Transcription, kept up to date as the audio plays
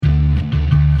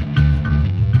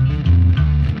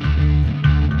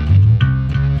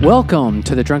Welcome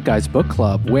to the Drunk Guys Book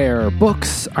Club, where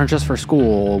books aren't just for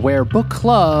school, where book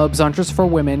clubs aren't just for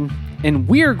women, and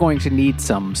we're going to need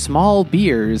some small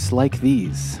beers like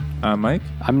these. I'm Mike.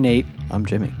 I'm Nate. I'm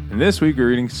Jimmy. And this week we're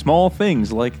reading Small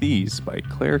Things Like These by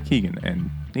Claire Keegan. And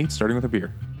Nate's starting with a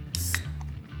beer.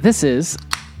 This is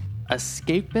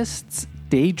Escapist's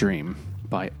Daydream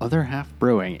by Other Half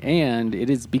Brewing, and it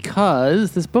is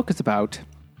because this book is about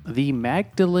the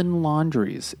Magdalen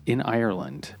laundries in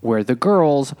Ireland, where the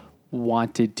girls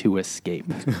wanted to escape,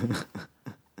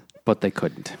 but they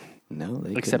couldn't. No,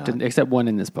 they except could not. except one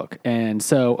in this book. And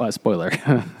so, spoiler.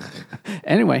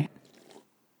 Anyway,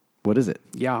 What is it?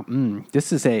 yeah,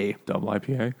 this is a Double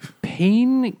IPA.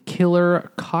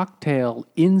 painkiller cocktail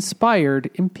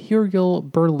inspired Imperial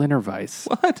Berliner Weiss.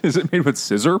 What? Is it made with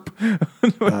scissor?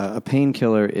 A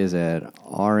painkiller is an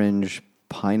orange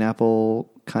pineapple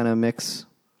kind of mix.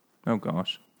 Oh,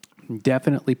 gosh.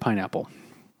 Definitely pineapple.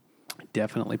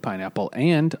 Definitely pineapple.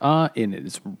 And it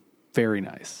is very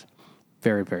nice.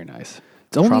 Very, very nice.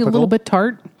 It's only a Tropical? little bit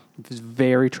tart. It's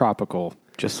very tropical.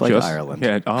 Just like Ireland.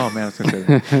 Yeah. Oh, man. I was going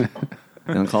to say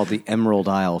They don't call it the Emerald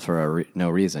Isle for no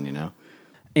reason, you know?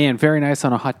 And very nice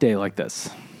on a hot day like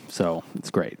this. So it's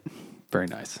great. Very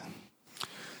nice.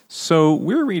 So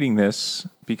we're reading this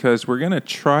because we're going to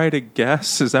try to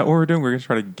guess. Is that what we're doing? We're going to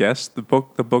try to guess the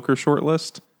Booker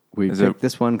shortlist? We Is picked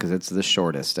this one because it's the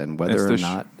shortest, and whether or It's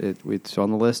not it's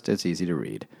on the list, it's easy to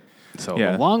read. So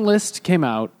Yeah. the long list came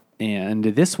out, and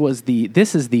this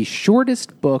is the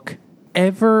shortest book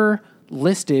ever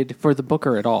listed for the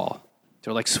Booker at all.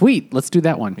 So we're like, sweet, let's do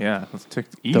that one. Yeah. Let's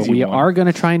take the easy So we one. are going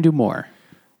to try and do more.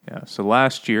 Yeah. So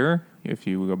last year, if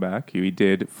you go back, we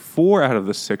did 4 out of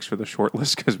the 6 for the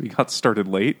shortlist because we got started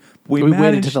late. We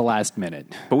waited to the last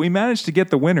minute. But we managed to get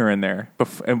the winner in there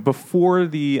before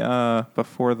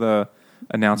the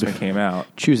announcement came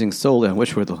out. Choosing solely on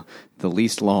which were the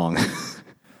least long.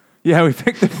 Yeah, we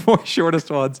picked the 4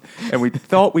 shortest ones, and we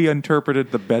thought we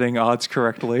interpreted the betting odds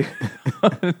correctly.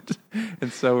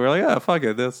 And so we were like, fuck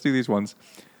it, let's do these ones.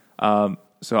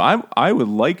 So I would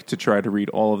like to try to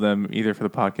read all of them, either for the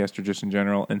podcast or just in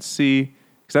general, and see,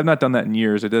 because I've not done that in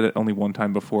years. I did it only one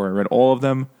time before. I read all of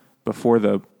them before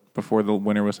the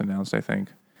winner was announced, I think,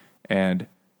 and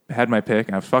had my pick,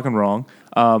 and I was fucking wrong.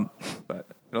 But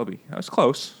I was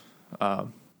close.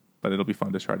 But it'll be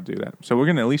fun to try to do that. So we're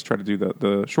going to at least try to do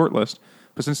the short list.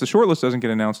 But since the short list doesn't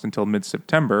get announced until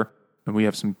mid-September, and we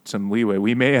have some leeway,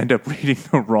 we may end up reading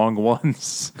the wrong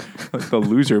ones, like the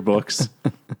loser books.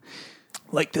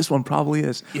 Like this one probably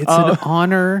is. It's an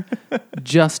honor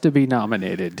just to be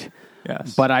nominated.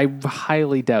 Yes. But I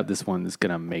highly doubt this one is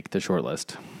going to make the short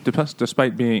list.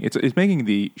 Despite being, it's making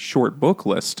the short book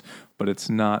list, but it's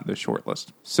not the short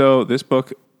list. So this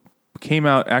book came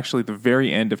out actually at the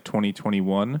very end of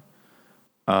 2021,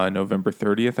 November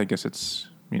 30th. I guess it's,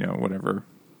 whatever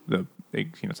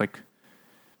it's like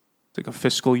a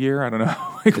fiscal year. I don't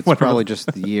know. It's probably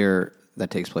just the year that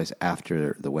takes place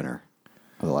after the winner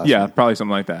of the last Yeah, one. probably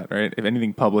something like that, right? If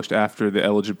anything published after the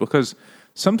eligible, because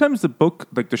sometimes the book,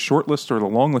 like the short list or the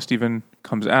long list even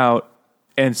comes out,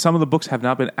 and some of the books have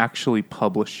not been actually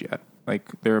published yet. Like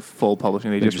they're full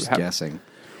publishing. They're just guessing.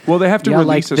 Well, they have to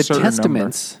release like a the certain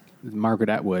Testaments, Margaret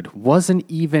Atwood, wasn't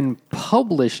even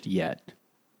published yet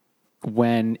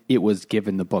when it was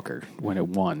given the Booker, when it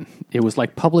won. It was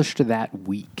like published that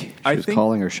week. She was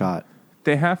calling her shot.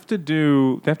 They have to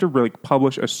really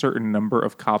publish a certain number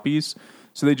of copies.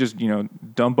 So they just,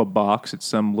 dump a box at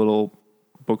some little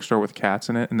bookstore with cats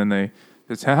in it, and then they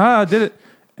say, I did it.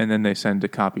 And then they send the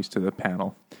copies to the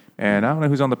panel. And I don't know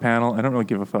who's on the panel. I don't really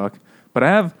give a fuck. But I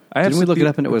have. Didn't we look it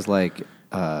up and it was like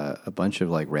a bunch of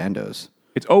like randos?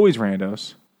 It's always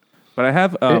randos. But I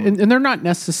have. And they're not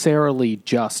necessarily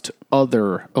just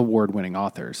other award-winning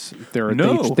authors.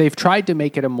 No. They've tried to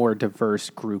make it a more diverse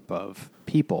group of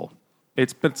people.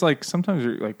 It's like sometimes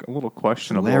you're like a little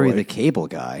questionable. Larry the like, Cable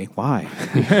Guy. Why?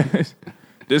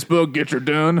 this book gets her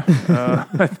done.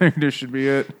 I think this should be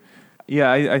it.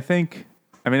 Yeah, I think.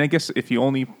 I mean, I guess if you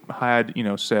only had,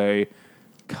 say,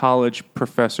 college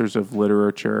professors of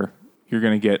literature, you're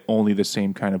going to get only the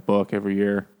same kind of book every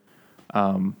year.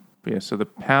 But yeah, so the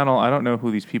panel, I don't know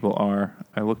who these people are.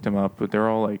 I looked them up, but they're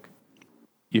all like,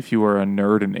 if you are a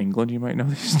nerd in England, you might know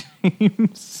these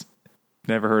names.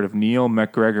 Never heard of Neil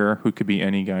MacGregor, who could be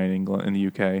any guy in England, in the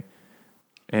UK.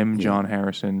 John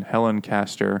Harrison, Helen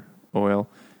Castor Oil,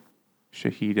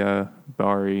 Shahida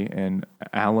Bari, and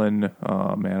Alan.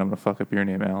 Oh man, I'm gonna fuck up your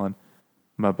name, Alan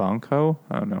Mabanko.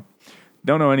 I don't know.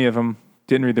 Don't know any of them.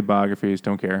 Didn't read their biographies.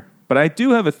 Don't care. But I do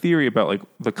have a theory about like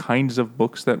the kinds of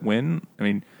books that win. I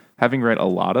mean, having read a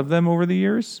lot of them over the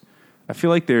years, I feel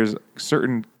like there's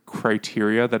certain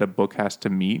criteria that a book has to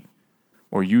meet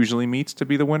or usually meets to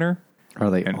be the winner. Are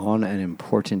they on an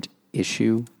important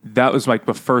issue? That was like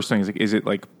the first thing. Is it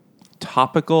like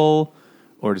topical,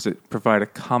 or does it provide a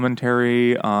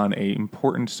commentary on a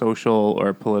important social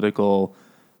or political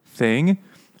thing?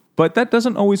 But that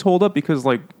doesn't always hold up because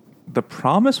like the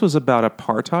promise was about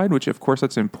apartheid, which of course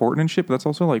that's important and shit, but that's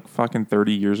also like fucking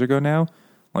 30 years ago now.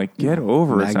 Like get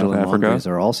over it, South Africa. Laundries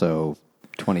are also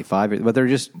 25 years, but they're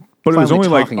just. But it was only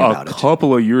like a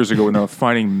couple of years ago when they were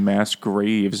finding mass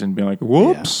graves and being like,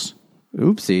 whoops. Yeah.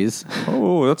 Oopsies.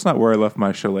 Oh, that's not where I left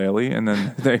my shillelagh. And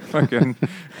then they fucking...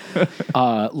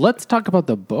 Let's talk about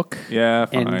the book. Yeah,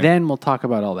 fine. And then we'll talk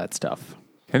about all that stuff.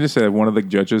 Can I just say that one of the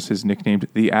judges is nicknamed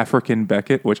the African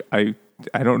Beckett, which I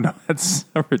don't know. That's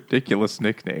a ridiculous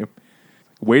nickname.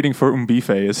 Waiting for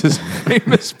Mbife is his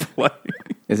famous play.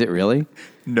 Is it really?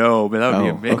 No, but that would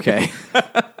be amazing. Okay.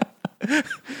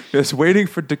 It's Waiting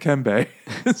for Dikembe.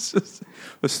 It's just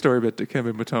a story about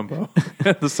Dikembe Mutombo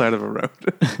at the side of a road.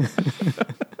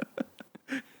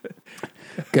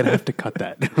 Gonna have to cut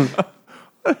that.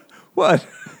 What?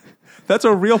 That's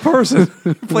a real person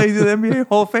who plays an NBA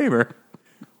Hall of Famer.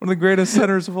 One of the greatest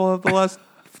centers of all of the last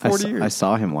 40 years. I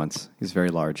saw him once. He's very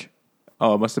large.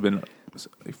 Oh, it must have been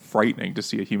frightening to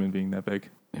see a human being that big.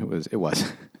 It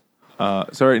was.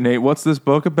 Sorry, Nate, what's this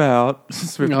book about? This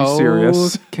is really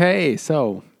serious. Okay,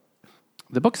 so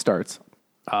the book starts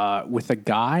with a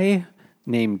guy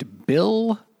named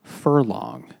Bill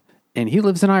Furlong, and he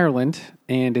lives in Ireland,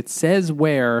 and it says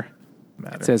where.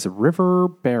 It says River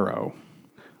Barrow,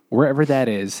 wherever that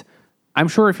is. I'm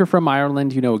sure if you're from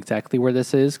Ireland, you know exactly where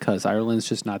this is, because Ireland's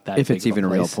just not that If big it's of even a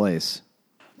place. real place.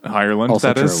 Ireland, Also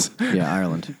that true. is. Yeah,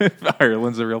 Ireland.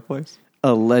 Ireland's a real place.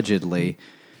 Allegedly.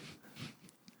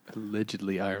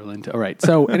 Allegedly Ireland. All right,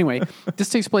 so anyway, this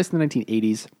takes place in the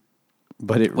 1980s.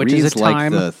 But it Which is reads a like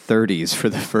time- the 30s for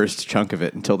the first chunk of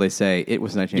it until they say it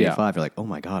was 1985. Yeah. You're like, oh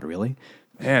my God, really?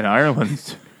 Man,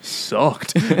 Ireland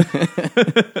sucked.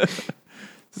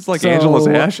 It's like So- Angela's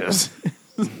ashes.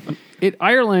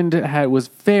 Ireland was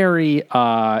very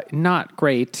not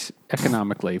great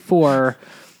economically for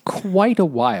quite a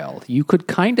while. You could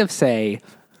kind of say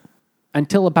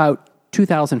until about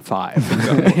 2005.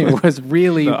 It was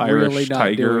really, The Irish really not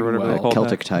tiger or doing whatever they well. call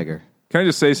Celtic Tiger. Can I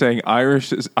just say saying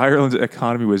Ireland's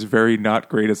economy was very not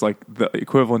great is like the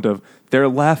equivalent of they're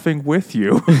laughing with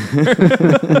you.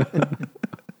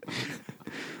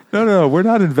 No, we're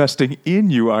not investing in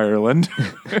you, Ireland.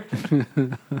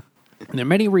 There are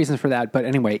many reasons for that, but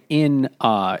anyway, in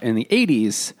the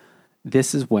 80s,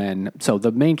 this is when, so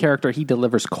the main character, he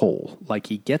delivers coal. Like,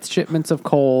 he gets shipments of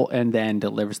coal and then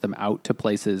delivers them out to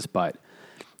places, but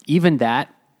even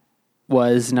that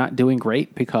was not doing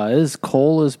great because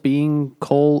coal's being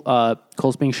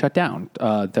shut down.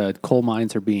 The coal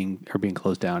mines are being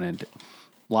closed down, and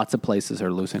lots of places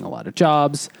are losing a lot of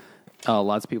jobs.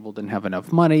 Lots of people didn't have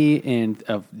enough money, and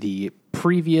of the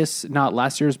previous, not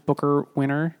last year's Booker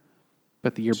winner,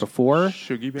 but the year before,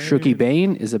 Shuki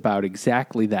Bain is about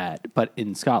exactly that, but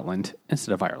in Scotland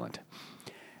instead of Ireland.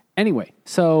 Anyway,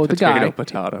 so Potato.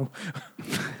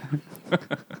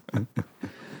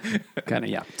 kind of,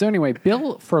 yeah. So anyway,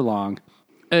 Bill Furlong,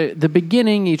 the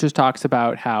beginning, he just talks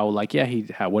about how, like,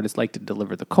 what it's like to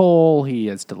deliver the coal. He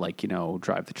has to, like,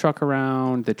 drive the truck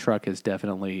around. The truck is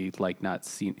definitely, like,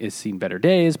 seen better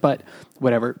days, but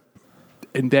whatever.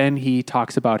 And then he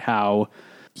talks about how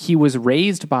he was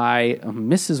raised by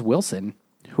Mrs. Wilson,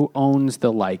 who owns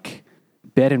the, like,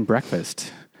 bed and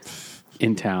breakfast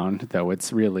in town, though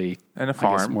it's really And a I guess,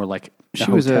 farm. more like She a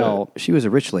was hotel. a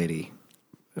rich lady.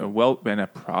 And a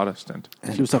Protestant.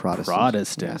 And She was a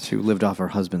Protestant. Yes, who lived off her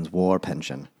husband's war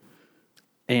pension.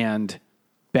 And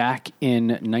back in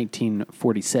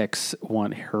 1946,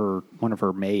 one of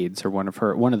her maids, or one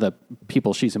of the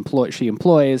people she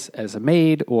employs as a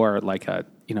maid, or like a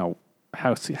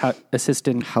house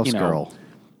assistant, House girl.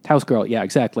 House girl, yeah,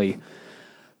 exactly.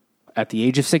 At the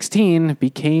age of 16,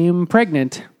 became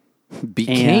pregnant.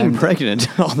 Became And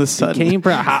pregnant all of a sudden.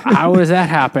 How does that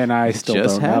happen? I still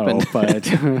just don't happened.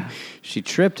 know. But She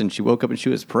tripped and she woke up and she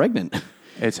was pregnant.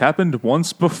 It's happened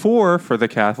once before for the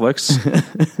Catholics.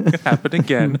 It happened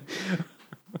again.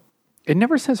 it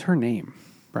never says her name,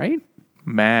 right?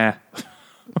 Meh.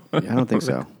 I don't think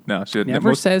so. No, she didn't.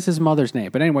 Never says his mother's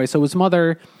name. But anyway, so his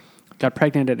mother got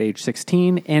pregnant at age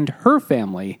 16, and her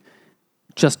family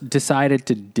just decided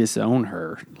to disown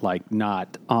her, like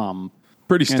not.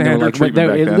 Pretty And they were standard like, treatment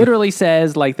back it then. literally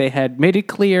says like they had made it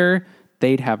clear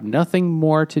they'd have nothing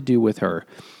more to do with her.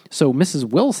 So Mrs.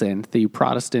 Wilson, the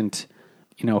Protestant,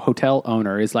 hotel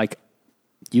owner, is like,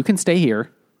 you can stay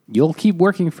here. You'll keep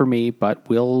working for me, but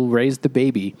we'll raise the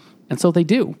baby. And so they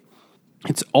do.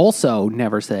 It's also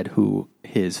never said who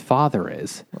his father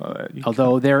is.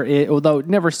 Although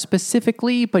never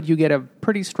specifically, but you get a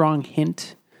pretty strong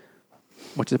hint,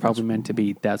 which is probably meant to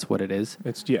be that's what it is.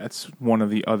 It's one of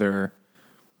the other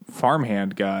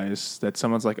farmhand guys that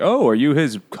someone's like, "Oh, are you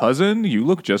his cousin? You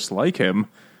look just like him."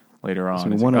 Later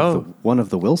on, So one of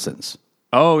the Wilsons.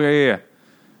 Oh, yeah.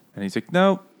 And he's like,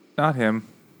 "No, not him.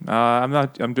 I'm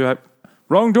not. I'm doing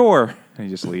wrong door." And he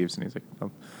just leaves. And he's like,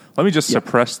 "Oh, let me just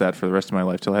suppress that for the rest of my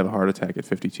life till I have a heart attack at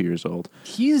 52 years old."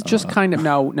 He's just kind of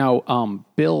now.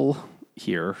 Bill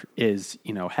here is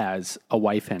has a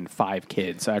wife and 5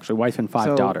 kids. Actually, wife and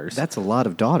 5 daughters. That's a lot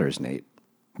of daughters, Nate.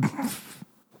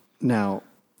 Now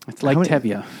It's like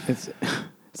Tevye. It's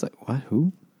like what?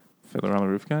 Who? Fiddler on the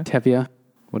Roof guy. Tevye.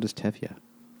 What is Tevye?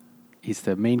 He's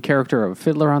the main character of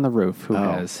Fiddler on the Roof, who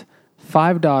has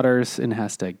 5 daughters and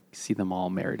has to see them all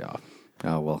married off.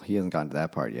 Oh well, he hasn't gotten to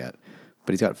that part yet.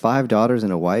 But he's got 5 daughters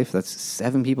and a wife. That's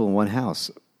 7 people in one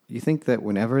house. You think that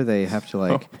whenever they have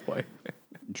to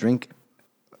drink,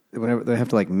 whenever they have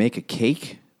to make a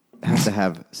cake, it has to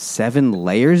have 7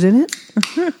 layers in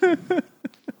it?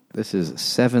 This is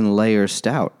 7-layer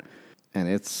stout, and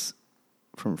it's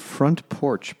from Front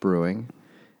Porch Brewing,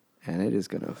 and it is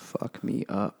gonna fuck me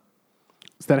up.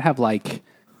 Does that have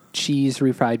cheese,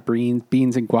 refried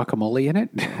beans, and guacamole in it?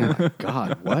 Oh my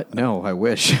God, what? No, I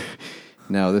wish.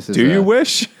 No, this is. Do you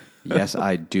wish? Yes,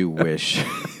 I do wish.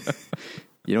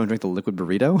 You don't drink the liquid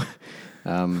burrito?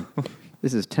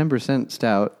 This is 10%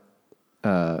 stout,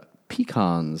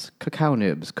 pecans, cacao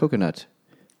nibs, coconut,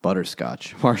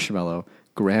 butterscotch, marshmallow,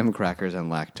 graham crackers, and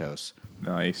lactose.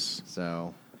 Nice.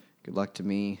 So, good luck to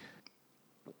me.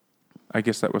 I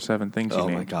guess that was 7 things. Oh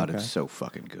my God, it's so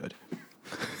fucking good.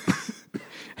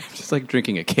 Just like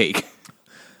drinking a cake.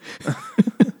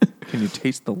 Can you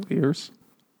taste the layers?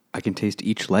 I can taste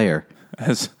each layer.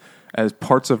 As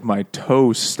parts of my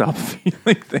toes stop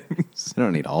feeling things. I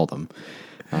don't need all of them.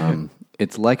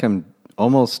 It's like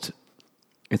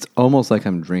it's almost like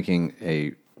I'm drinking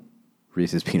a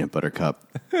Reese's peanut butter cup,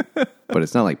 but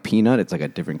it's not like peanut. It's like a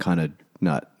different kind of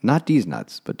nut. Not these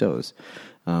nuts, but those.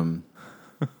 But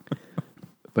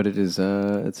it is.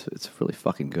 It's really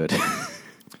fucking good.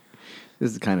 This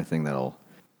is the kind of thing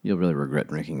you'll really regret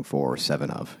drinking 4 or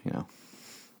 7 of.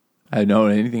 I don't know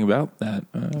anything about that.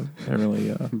 I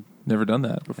really never done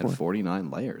that before. And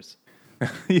 49 layers.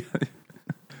 Yeah.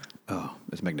 Oh,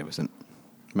 it's magnificent.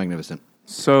 Magnificent.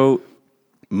 So,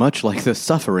 much like the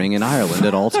suffering in Ireland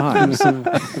at all times.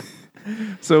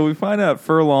 So we find out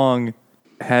Furlong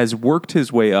has worked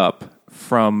his way up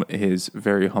from his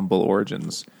very humble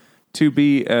origins to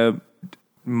be a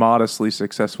modestly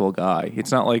successful guy.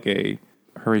 It's not like a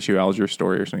Horatio Alger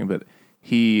story or something, but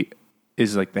he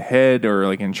is like the head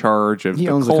or in charge of the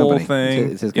coal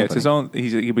thing. It's his yeah, it's his own.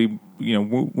 He'll be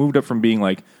moved up from being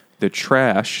like the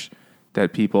trash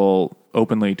that people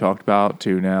openly talked about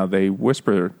to now they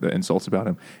whisper the insults about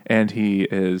him, and he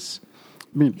is.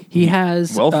 He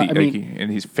has wealthy,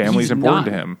 and his family's important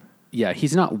to him. Yeah,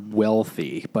 he's not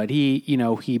wealthy, but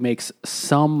he makes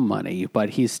some money,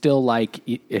 but he's still like,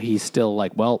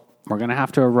 well, we're going to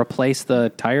have to replace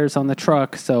the tires on the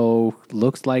truck, so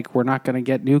looks like we're not going to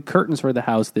get new curtains for the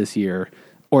house this year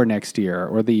or next year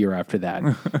or the year after that.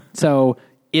 So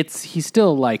he's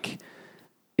still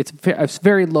it's a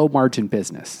very low margin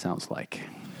business, sounds like.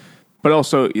 But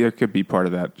also, it could be part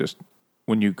of that. Just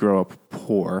when you grow up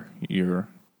poor, you're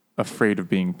afraid of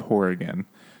being poor again,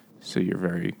 so you're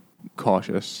very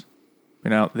cautious.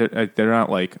 They're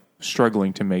not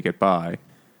struggling to make it by.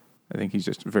 I think he's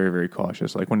just very, very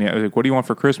cautious. When what do you want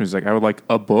for Christmas? He's like, I would like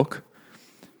a book.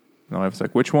 And my wife's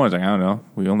like, which one? He's like, I don't know.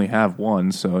 We only have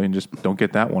one, so you just don't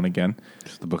get that one again.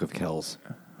 Just the Book of Kells.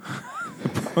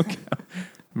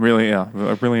 I'm really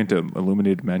into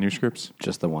illuminated manuscripts.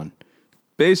 Just the one.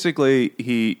 Basically,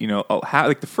 he,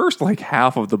 the first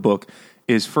half of the book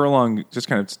is Furlong just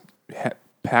kind of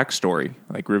backstory,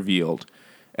 revealed.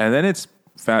 And then it's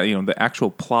found, the actual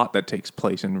plot that takes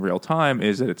place in real time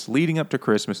is that it's leading up to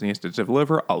Christmas and he has to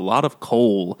deliver a lot of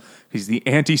coal. He's the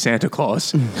anti-Santa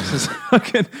Claus.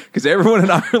 Because everyone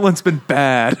in Ireland's been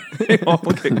bad. They all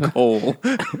get coal.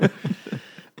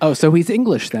 Oh, so he's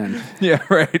English then. Yeah,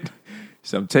 right.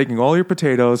 So I'm taking all your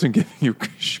potatoes and giving you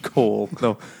coal.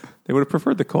 No, they would have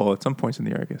preferred the coal at some points in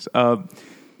the year, I guess.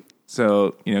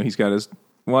 So, he's got his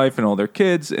wife and all their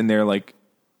kids, and they're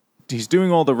he's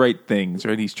doing all the right things,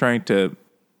 right? He's trying to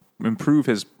improve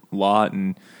his lot,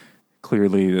 and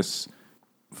clearly this,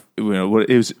 what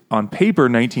it was on paper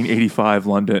 1985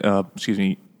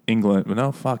 England, but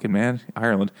no, fucking man,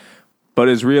 Ireland, but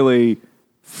is really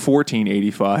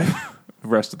 1485 the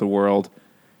rest of the world.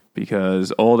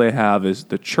 because all they have is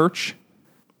the church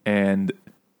and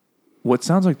what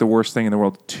sounds like the worst thing in the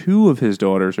world. 2 of his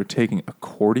daughters are taking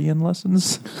accordion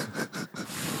lessons.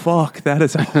 Fuck, that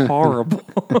is horrible.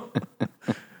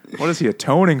 What is he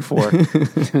atoning for?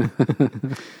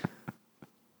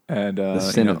 And The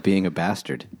sin of being a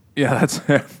bastard. Yeah, that's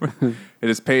it. It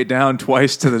is paid down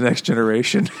twice to the next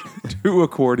generation. 2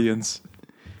 accordions.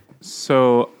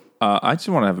 So I just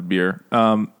want to have a beer.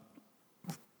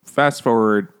 Fast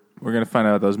forward, we're going to find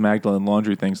out those Magdalene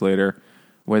laundry things later,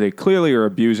 where they clearly are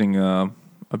abusing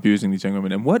these young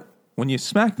women. And when you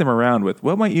smack them around with,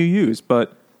 what might you use?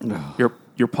 But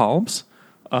your palms.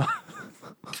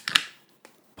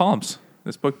 Palms.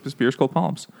 This beer's called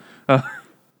Palms.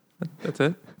 That's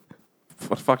it.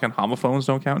 Fucking homophones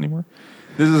don't count anymore.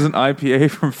 This is an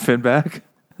IPA from Finback.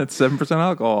 That's 7%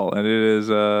 alcohol, and it is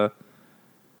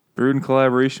brewed in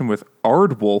collaboration with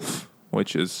Aardwolf,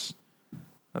 which is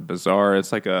a bizarre.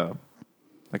 It's like a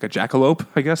jackalope,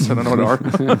 I guess. I don't know what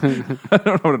I don't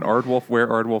know what an Aardwolf, where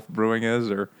Aardwolf Brewing is,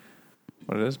 or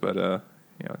what it is, but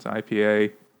it's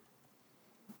IPA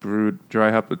brewed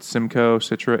dry hop with Simcoe,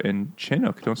 Citra, and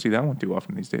Chinook. Don't see that one too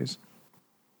often these days.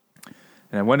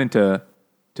 And I went into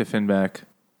Finback,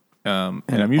 and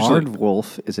I'm usually...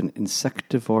 Aardwolf is an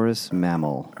insectivorous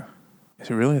mammal. Is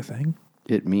it really a thing?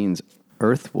 It means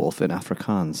earth wolf in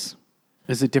Afrikaans.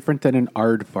 Is it different than an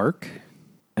aardvark?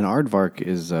 An aardvark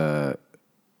is, isn't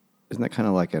that kind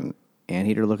of like an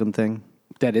anteater looking thing?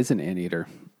 That is an anteater.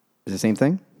 Is it the same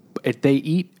thing? They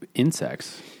eat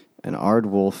insects. An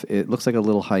aardwolf, it looks like a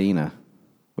little hyena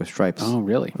with stripes. Oh,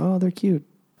 really? Oh, they're cute.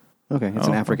 Okay, it's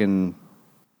an African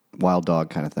wild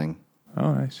dog kind of thing.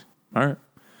 Oh, nice. All right.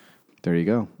 There you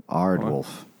go.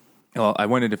 Aardwolf. Well, I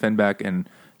went into Finback and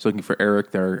was looking for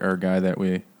Eric, our guy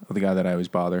the guy that I always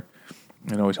bother,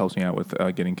 and always helps me out with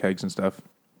getting kegs and stuff.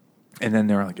 And then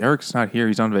they were like, Eric's not here.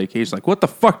 He's on vacation. Like, what the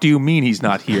fuck do you mean he's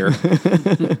not here?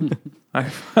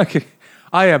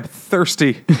 I am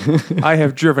thirsty. I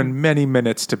have driven many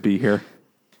minutes to be here.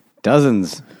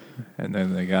 Dozens. And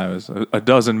then the guy was a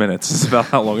dozen minutes. Is about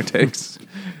how long it takes.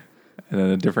 And then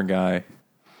a different guy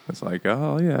was like,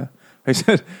 oh, yeah. I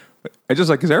said, I just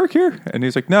like, is Eric here? And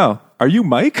he's like, no. Are you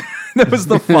Mike? That was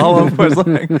the follow-up. I was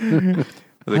like,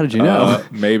 how did you know?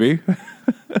 Maybe.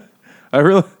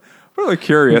 I'm really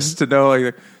curious to know.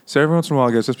 Like, so every once in a while,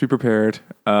 guys, just be prepared.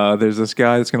 There's this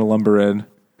guy that's going to lumber in.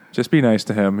 Just be nice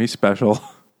to him. He's special.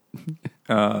 He's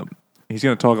going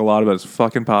to talk a lot about his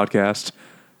fucking podcast.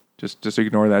 Just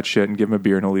ignore that shit and give him a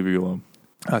beer and he'll leave you alone.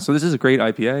 So this is a great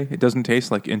IPA. It doesn't taste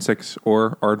like insects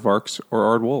or aardvarks or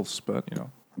aardwolves, but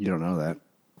You don't know that.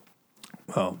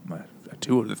 Well,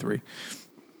 2 of the 3.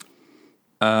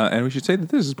 And we should say that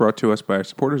this is brought to us by our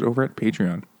supporters over at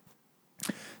Patreon.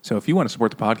 So if you want to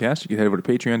support the podcast, you can head over to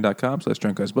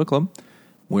patreon.com/drunkguysbookclub,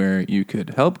 where you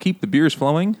could help keep the beers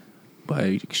flowing by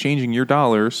exchanging your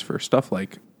dollars for stuff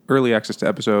like early access to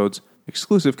episodes,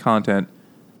 exclusive content,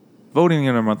 voting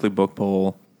in our monthly book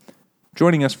poll,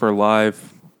 joining us for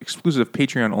live, exclusive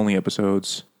Patreon-only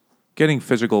episodes, getting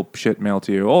physical shit mailed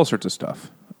to you, all sorts of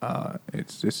stuff.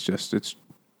 It's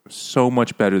so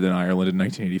much better than Ireland in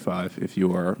 1985 if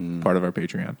you are part of our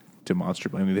Patreon.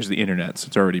 Demonstrably. I mean, there's the internet, so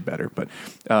it's already better. But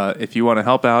if you want to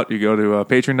help out, you go to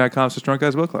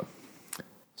patreon.com/drunkguysbookclub.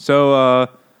 So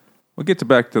we'll get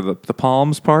back to the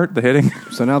palms part, the hitting.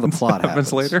 So now the plot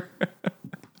happens later.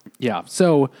 Yeah.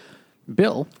 So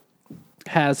Bill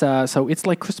has so it's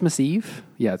like Christmas Eve.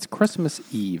 Yeah, it's Christmas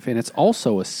Eve, and it's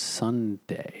also a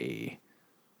Sunday.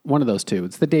 One of those two.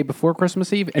 It's the day before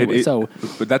Christmas Eve. Anyway,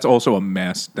 but that's also a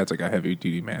mass. That's like a heavy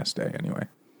duty mass day. Anyway,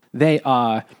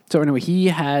 so anyway, he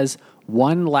has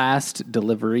one last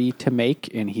delivery to make,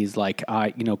 and he's like,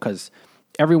 because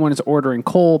everyone is ordering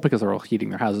coal because they're all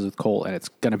heating their houses with coal, and it's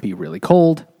going to be really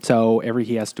cold. So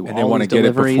he has to do all these deliveries. And they want to get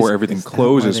it before everything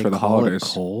closes for the holidays.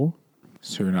 Coal?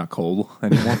 So you're not cold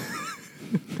anymore.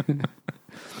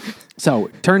 So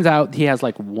turns out he has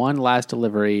like one last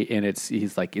delivery, and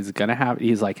he's like,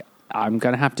 I'm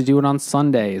gonna have to do it on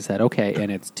Sunday. Is that okay? And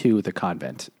it's to the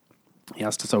convent.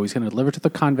 So he's going to deliver to the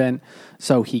convent.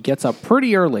 So he gets up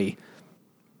pretty early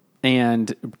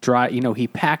and he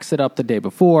packs it up the day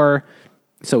before.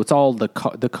 So it's all the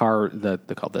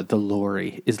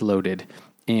lorry is loaded,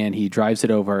 and he drives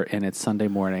it over, and it's Sunday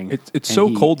morning. It's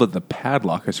so cold that the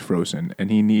padlock is frozen,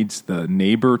 and he needs the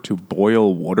neighbor to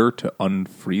boil water to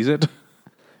unfreeze it.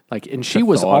 And she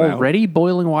was already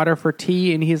boiling water for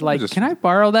tea, and he's like, "Can I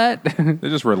borrow that?" They're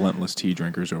just relentless tea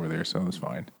drinkers over there, so it's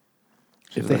fine.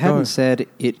 If they hadn't said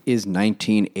it is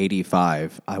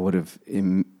 1985, I would have.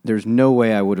 There's no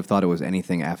way I would have thought it was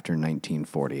anything after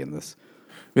 1940 in this.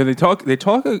 Yeah, they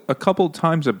talk a couple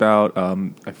times about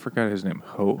I forgot his name,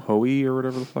 Hoey or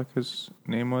whatever the fuck his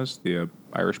name was, the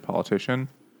Irish politician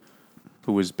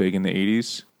who was big in the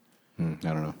 80s. I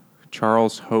don't know.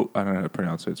 Charles I don't know how to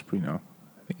pronounce it.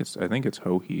 I think it's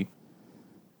Hoey.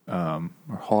 Or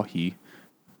Hawhee.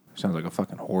 Sounds like a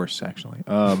fucking horse, actually.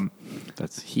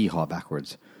 That's hee-haw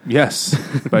backwards. Yes,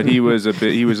 but he was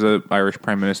a Irish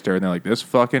prime minister, and they're like, this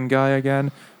fucking guy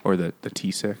again, or the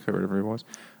T-sick or whatever it was.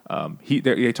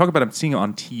 They talk about him seeing it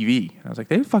on TV. And I was like,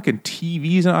 they had fucking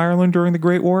TVs in Ireland during the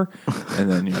Great War? And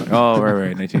then you're like, oh,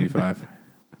 right, 1985.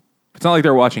 It's not like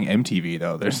they're watching MTV,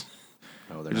 though. They're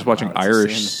just watching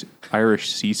Irish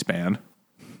C-SPAN.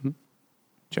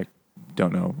 Which I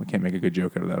don't know. I can't make a good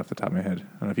joke out of that off the top of my head.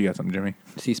 I don't know if you got something, Jimmy.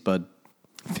 C-SPUD.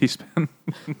 C-SPAN.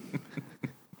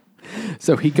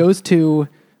 So he goes to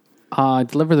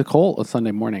deliver the coal on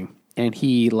Sunday morning, and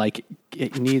he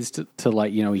needs to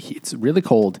it's really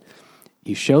cold.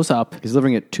 He shows up. He's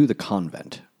delivering it to the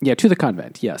convent. Yeah, to the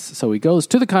convent. Yes. So he goes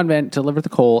to the convent to deliver the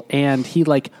coal, and he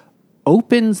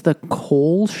opens the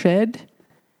coal shed,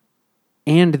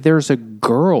 and there's a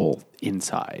girl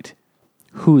inside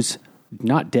who's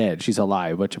not dead. She's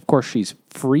alive, but of course she's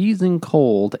freezing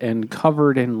cold and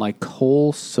covered in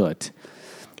coal soot.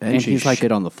 And she's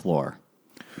shit on the floor.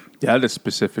 Yeah, that is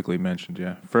specifically mentioned,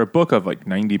 yeah. For a book of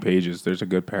 90 pages, there's a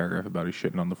good paragraph about he's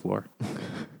shitting on the floor.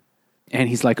 And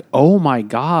he's like, oh my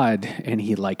God. And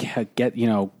he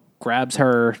grabs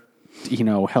her,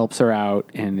 helps her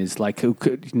out, and is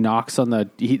knocks on the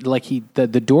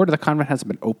door to the convent hasn't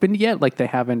been opened yet. They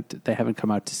haven't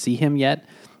come out to see him yet.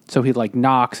 So he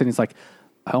knocks, and he's like,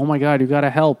 oh my God, you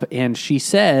gotta help. And she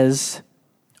says,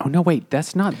 oh, no, wait,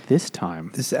 that's not this time.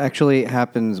 This actually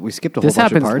happens. We skipped a whole bunch of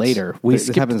parts. This happens later. We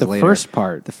skipped the first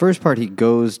part. The first part, he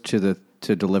goes to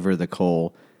deliver the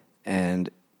coal, and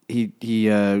he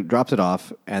drops it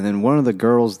off, and then one of the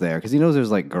girls there, because he knows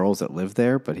there's girls that live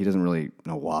there, but he doesn't really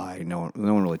know why. No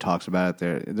one really talks about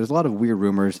it. There's a lot of weird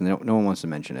rumors, and no one wants to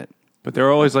mention it. But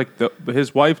they're always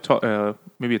his wife,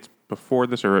 maybe it's before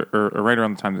this or right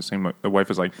around the time the wife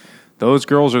is like, those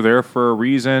girls are there for a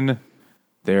reason.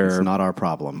 It's not our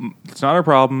problem. It's not our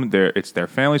problem. It's their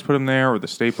families put them there, or the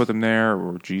state put them there,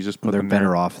 or Jesus put them there. They're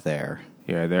better off there.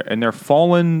 Yeah, they're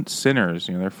fallen sinners.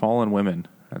 They're fallen women.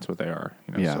 That's what they are.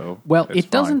 Yeah. So it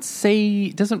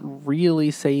doesn't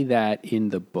really say that in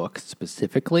the book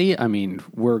specifically. I mean,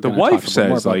 the wife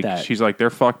says that. She's like, they're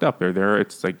fucked up. They're there.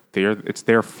 It's it's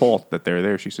their fault that they're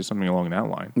there. She says something along that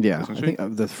line. Yeah, I think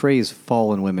the phrase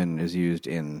 "fallen women" is used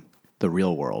in the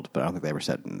real world, but I don't think they ever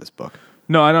said it in this book.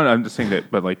 No, I don't. I'm just saying that,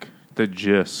 but the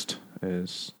gist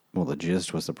is. Well, the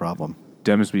gist was the problem.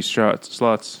 Dems be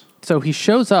sluts. So he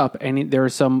shows up, and there are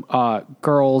some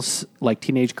girls,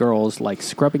 teenage girls,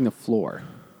 scrubbing the floor.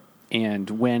 And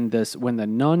when the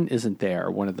nun isn't there,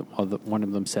 one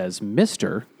of them says,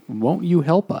 "Mister, won't you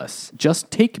help us? Just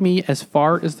take me as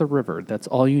far as the river. That's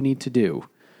all you need to do.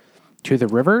 To the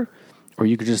river, or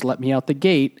you could just let me out the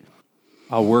gate.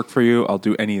 I'll work for you. I'll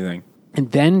do anything."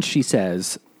 And then she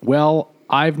says, "Well,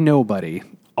 I've nobody.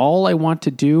 All I want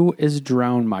to do is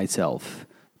drown myself.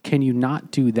 Can you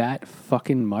not do that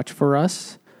fucking much for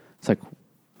us?" It's like,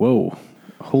 whoa,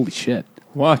 holy shit.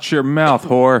 Watch your mouth,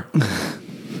 whore.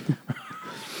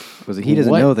 Because he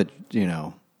doesn't know that,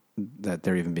 that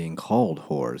they're even being called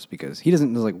whores, because he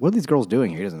doesn't, what are these girls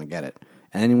doing here? He doesn't get it.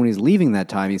 And then when he's leaving that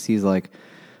time, he sees oh,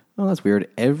 that's weird.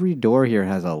 Every door here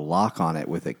has a lock on it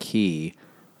with a key.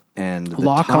 And the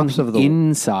lock tops on the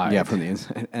inside. Yeah, from the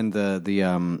inside. And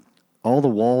the all the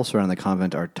walls surrounding the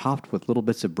convent are topped with little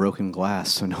bits of broken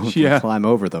glass, so no one can climb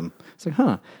over them. It's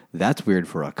that's weird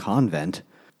for a convent.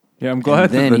 Yeah, I'm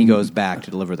glad. And then he goes back to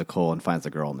deliver the coal and finds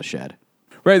the girl in the shed.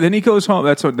 Right, then he goes home.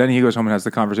 Then he goes home and has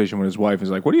the conversation with his wife.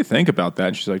 He's like, "What do you think about that?"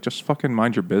 And she's like, "Just fucking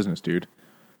mind your business, dude.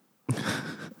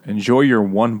 Enjoy your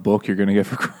one book you're going to get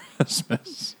for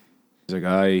Christmas." He's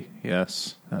like,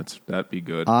 yes, that'd be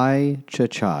good.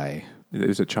 Chai.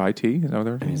 Is it chai tea? Is that what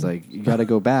they're And he's like, you got to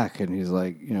go back. And he's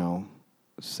like,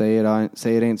 say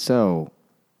it ain't so.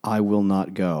 I will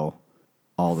not go.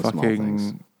 All the small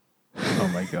things. Oh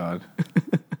my God.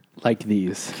 Like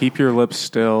these. Keep your lips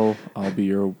still. I'll be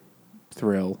your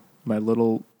thrill. My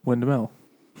little windmill.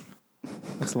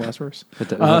 That's the last verse.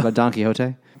 About Don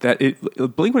Quixote?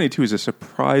 Blink-182 is a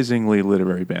surprisingly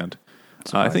literary band.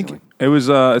 I think it was.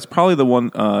 It's probably the one.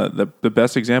 The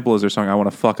best example is their song "I Want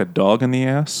to Fuck a Dog in the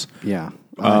Ass." Yeah,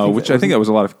 I think that was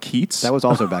a lot of Keats. That was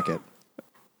also Beckett.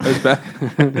 It was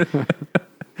Beckett.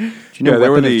 Do you know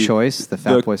Weapon of Choice, the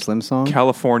Fat Boy Slim song?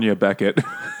 California Beckett.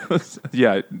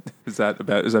 Yeah, is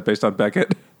that based on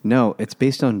Beckett? No, it's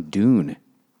based on Dune.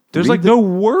 There's no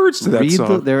words to that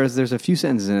song. There's a few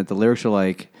sentences in it. The lyrics are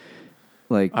like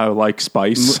I like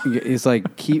spice. It's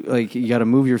like you got to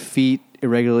move your feet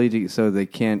irregularly so they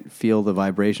can't feel the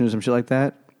vibration or some shit like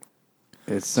that.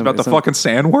 It's about the fucking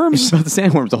sandworms? It's about the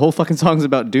sandworms. The whole fucking song's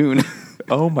about Dune.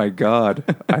 Oh my God.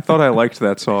 I thought I liked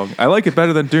that song. I like it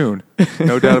better than Dune.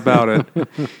 No doubt about it.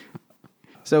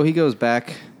 So he goes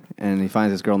back and he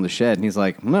finds this girl in the shed and he's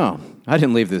like, no, I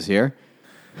didn't leave this here.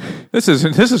 This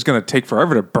is going to take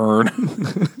forever to burn.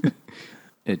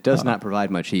 It does not provide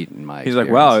much heat in my He's experience.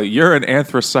 like, wow, you're an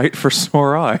anthracite for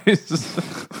sore eyes.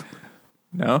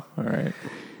 No? All right.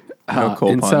 No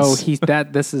coal and puns. so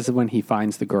this is when he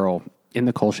finds the girl in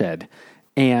the coal shed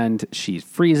and she's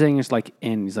freezing. It's like,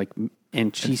 and he's like,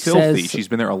 and she filthy. says, She's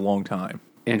been there a long time.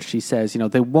 and she says,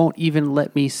 they won't even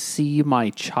let me see my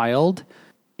child.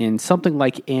 And something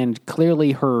like, and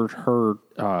clearly her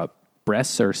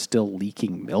breasts are still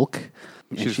leaking milk.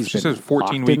 She says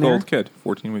 14-week-old kid.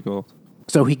 14-week-old.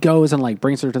 So he goes and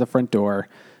brings her to the front door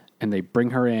and they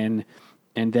bring her in.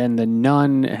 And then the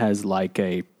nun has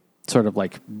a sort of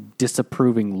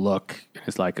disapproving look.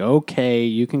 It's like, okay,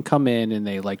 you can come in. And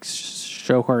they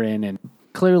show her in and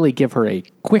clearly give her a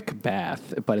quick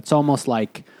bath. But it's almost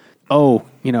like, oh,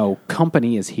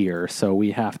 company is here. So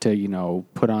we have to,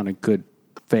 put on a good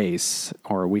face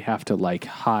or we have to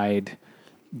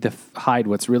hide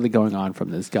what's really going on from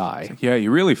this guy. Yeah,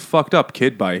 you really fucked up,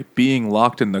 kid, by being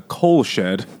locked in the coal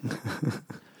shed.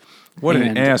 What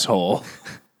an asshole.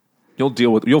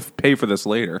 You'll pay for this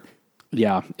later.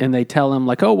 Yeah, and they tell him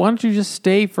oh, why don't you just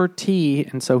stay for tea?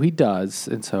 And so he does.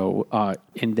 And so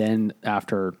and then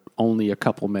after only a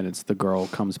couple minutes the girl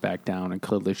comes back down and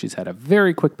clearly she's had a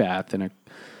very quick bath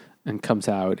and comes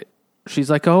out. She's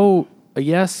like, "Oh,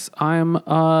 yes, I'm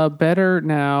better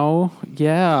now."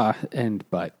 Yeah,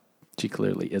 but she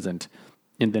clearly isn't.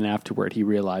 And then afterward, he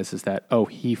realizes that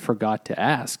he forgot to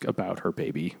ask about her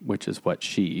baby, which is what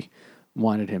she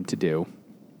wanted him to do,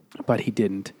 but he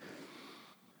didn't.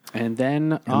 And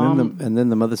then, and then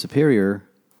the Mother Superior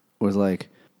was like,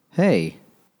 "Hey,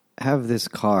 have this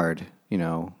card,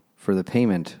 for the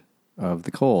payment of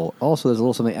the coal. Also, there's a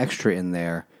little something extra in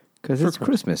there because it's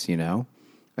Christmas, And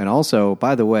also,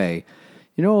 by the way."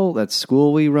 That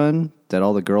school we run that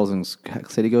all the girls in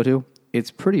city go to?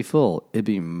 It's pretty full. It'd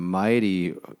be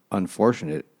mighty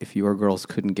unfortunate if your girls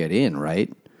couldn't get in,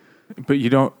 right? But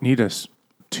you don't need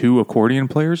two accordion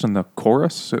players in the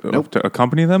chorus to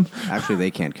accompany them? Actually, they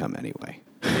can't come anyway.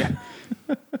 Yeah.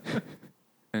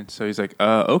 And so he's like,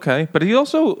 okay. But he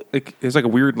also is a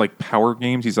weird power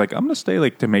games. He's like, I'm going to stay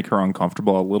to make her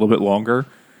uncomfortable a little bit longer.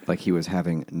 Like he was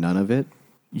having none of it?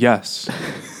 Yes.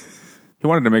 He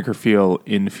wanted to make her feel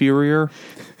inferior,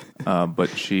 but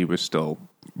she was still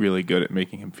really good at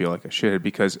making him feel like a shithead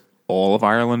because all of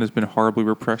Ireland has been horribly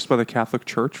repressed by the Catholic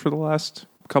Church for the last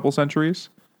couple centuries.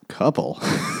 Couple?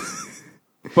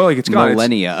 Well, it's got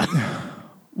millennia.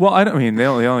 Well, they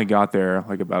only got there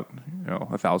about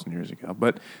 1,000 years ago.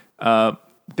 But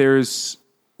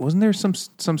wasn't there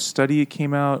some study that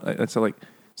came out that's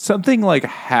something like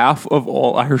half of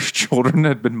all Irish children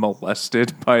had been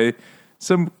molested by.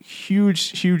 Some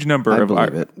huge number of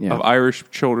Irish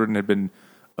children had been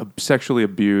sexually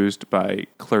abused by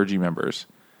clergy members.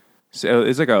 So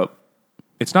it's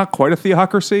it's not quite a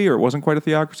theocracy, or it wasn't quite a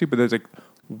theocracy, but there's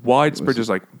widespread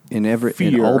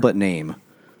in all but name.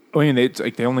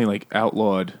 They only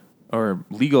outlawed or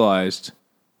legalized,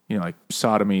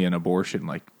 sodomy and abortion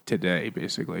today,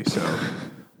 basically. So,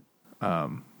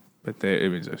 but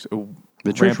it was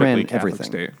the church ran Catholic everything.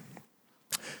 State.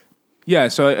 Yeah,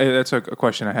 so that's a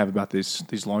question I have about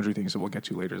these laundry things that we'll get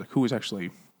to later. Who was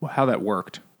actually, how that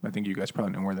worked. I think you guys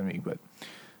probably know more than me, but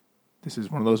this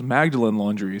is one of those Magdalene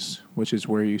laundries, which is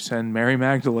where you send Mary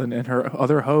Magdalene and her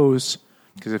other hoes.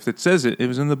 Because if it says it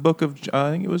was in the book of, I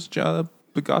think it was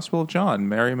the Gospel of John.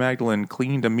 Mary Magdalene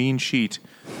cleaned a mean sheet.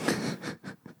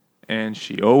 And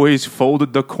she always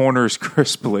folded the corners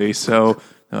crisply. So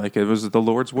it was the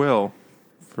Lord's will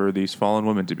for these fallen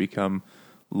women to become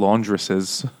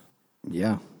laundresses.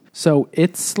 Yeah. So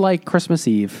it's Christmas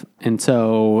Eve, and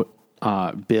so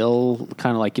Bill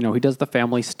kind of he does the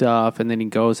family stuff, and then he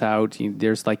goes out.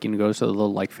 There's goes to the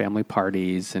little family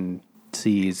parties and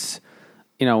sees,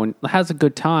 and has a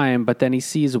good time. But then he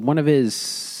sees one of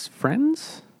his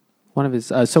friends,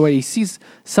 so he sees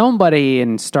somebody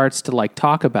and starts to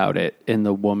talk about it, and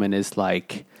the woman is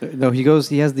like, no, he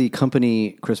has the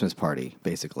company Christmas party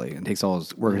basically, and takes all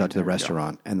his workers out to the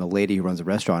restaurant, and the lady who runs the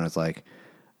restaurant is like,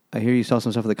 I hear you saw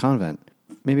some stuff at the convent.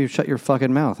 Maybe shut your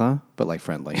fucking mouth, huh? But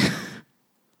friendly.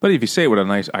 But if you say it with a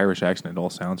nice Irish accent, it all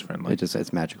sounds friendly.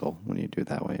 It's magical when you do it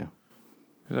that way. Yeah.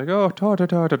 He's like, oh, ta,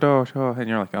 and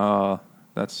you're like, oh,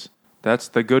 that's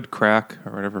the good crack,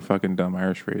 or whatever fucking dumb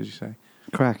Irish phrase you say.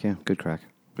 Crack, yeah. Good crack.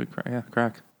 Good crack, yeah,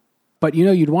 crack. But,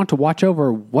 you'd want to watch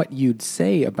over what you'd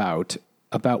say about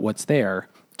what's there.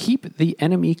 Keep the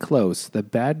enemy close, the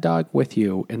bad dog with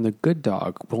you, and the good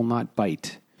dog will not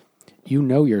bite. You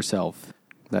know yourself.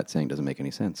 That saying doesn't make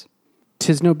any sense.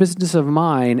 'Tis no business of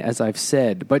mine, as I've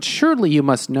said, but surely you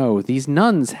must know these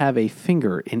nuns have a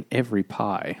finger in every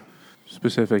pie.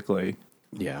 Specifically,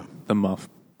 Yeah. the muff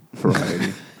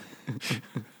variety.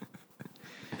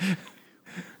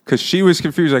 Because she was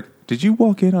confused, like, did you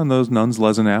walk in on those nuns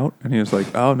lezzing out? And he was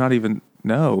like, oh, not even,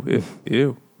 no,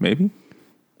 ew, maybe?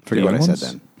 Forget what I said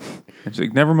then. And she's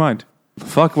like, never mind.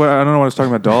 Fuck, I don't know what I was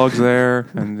talking about, dogs there.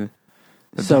 And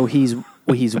So he's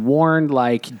warned,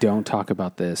 like, don't talk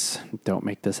about this. Don't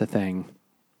make this a thing.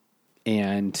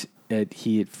 And at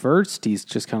first, he's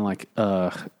just kind of like,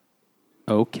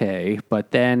 okay.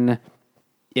 But then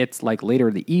it's like later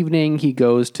in the evening, he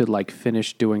goes to like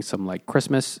finish doing some like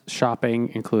Christmas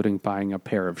shopping, including buying a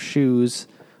pair of shoes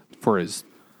for his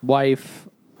wife.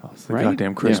 oh, it's the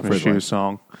goddamn Christmas shoes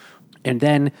song. And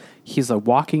then he's like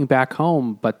walking back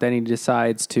home, but then he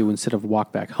decides to, instead of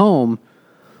walk back home,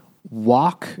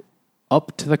 walk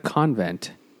up to the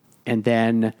convent, and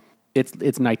then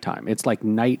it's nighttime. It's like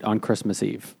night on Christmas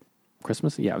Eve.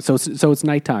 Christmas? Yeah. So it's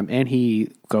nighttime, and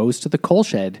he goes to the coal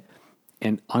shed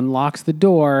and unlocks the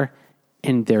door,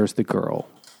 and there's the girl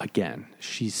again.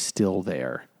 She's still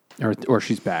there, or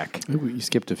she's back. Ooh, you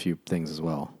skipped a few things as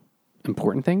well.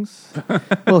 Important things?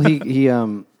 Well, he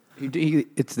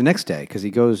it's the next day because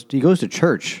he goes to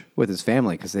church with his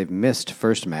family because they've missed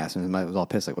first mass, and he was all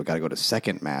pissed like, we got to go to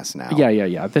second mass now.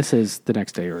 Yeah. This is the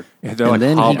next day. Yeah, they're And like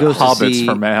then he goes to hobbits see-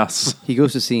 for mass. He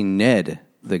goes to see Ned,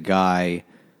 the guy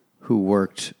who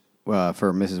worked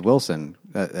for Mrs. Wilson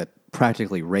that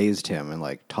practically raised him and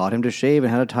like taught him to shave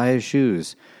and how to tie his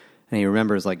shoes. And he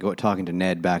remembers like talking to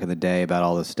Ned back in the day about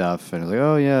all this stuff, and he's like,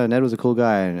 "Oh yeah, Ned was a cool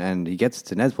guy." And he gets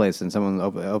to Ned's place, and someone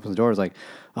opens the door. Is like,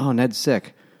 "Oh, Ned's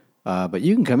sick, but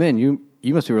you can come in. You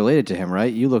must be related to him,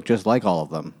 right? You look just like all of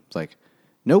them." It's like,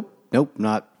 "Nope,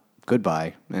 not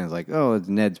goodbye." And it's like, "Oh,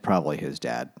 Ned's probably his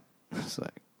dad." It's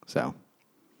like, so.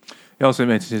 He also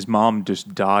mentions his mom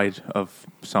just died of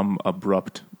some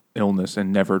abrupt illness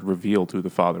and never revealed who the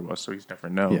father was, so he's never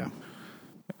known. Yeah.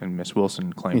 And Miss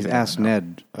Wilson claimed He's asked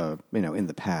Ned, in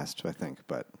the past, I think,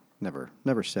 but never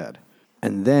said.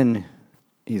 And then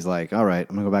he's like, "All right,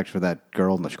 I'm gonna go back for that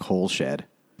girl in the coal shed."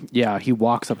 Yeah, he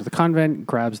walks up to the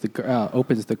convent, opens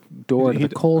the door to the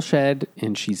coal shed,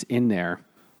 and she's in there.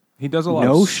 He does a lot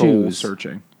No of soul shoes.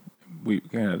 searching. He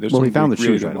found the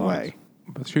shoes right away.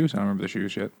 But the shoes, I don't remember the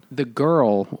shoes yet. The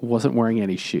girl wasn't wearing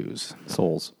any shoes.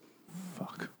 Souls.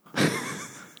 Fuck.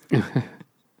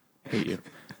 Hate you.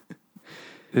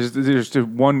 There's just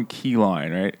one key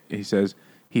line, right? He says,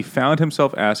 he found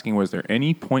himself asking, was there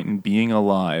any point in being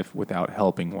alive without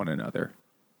helping one another?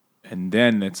 And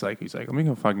then it's like, he's like, let me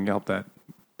go fucking help that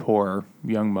poor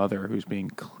young mother who's being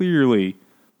clearly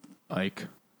like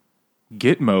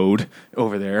git mode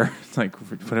over there. It's like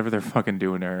whatever they're fucking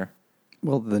doing there.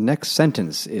 Well, the next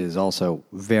sentence is also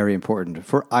very important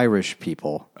for Irish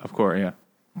people. Of course, yeah.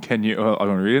 Can you, I'm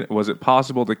going to read it. Was it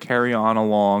possible to carry on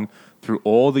along through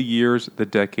all the years, the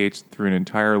decades, through an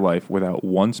entire life without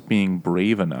once being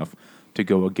brave enough to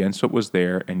go against what was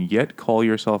there and yet call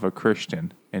yourself a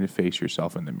Christian and face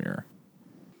yourself in the mirror?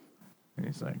 And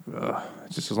he's like, ugh,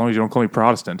 just as long as you don't call me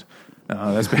Protestant.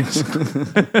 That's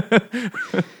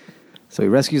basically. So he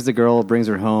rescues the girl, brings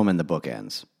her home, and the book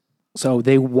ends. So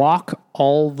they walk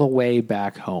all the way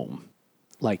back home.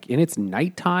 Like, and it's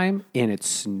nighttime, and it's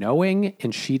snowing,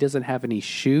 and she doesn't have any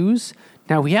shoes.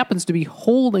 Now, he happens to be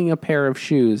holding a pair of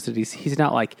shoes that he's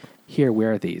not like, here,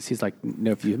 wear these. He's like,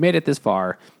 no, if you've made it this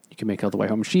far, you can make it all the way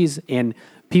home. And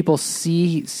people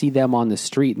see them on the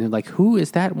street, and they're like, who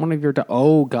is that? One of your,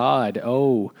 oh, God,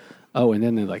 oh, and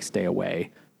then they like stay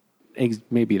away.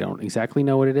 Maybe you don't exactly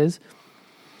know what it is.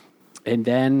 And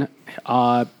then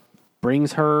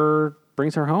brings her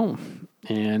home,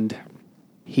 and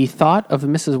he thought of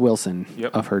Mrs. Wilson,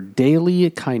 of her daily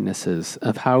kindnesses,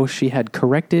 of how she had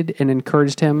corrected and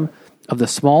encouraged him, of the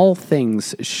small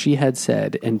things she had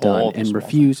said and done and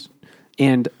refused,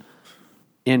 and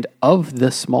of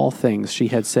the small things she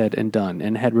had said and done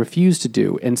and had refused to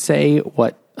do and say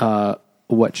what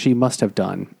she must have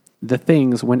done. The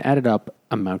things, when added up,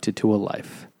 amounted to a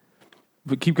life.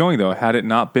 But keep going, though. Had it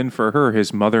not been for her,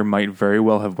 his mother might very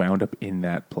well have wound up in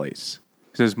that place.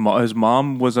 His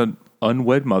mom was an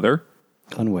unwed mother.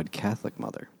 Unwed Catholic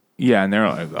mother. Yeah, and they're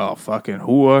like, oh, fucking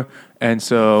whore. And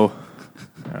so,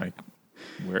 like,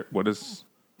 what is...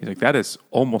 He's like, that's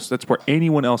where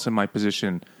anyone else in my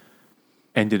position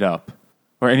ended up,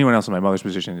 or anyone else in my mother's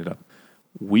position ended up.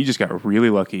 We just got really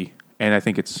lucky, and I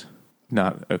think it's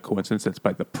not a coincidence. It's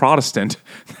by the Protestant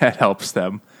that helps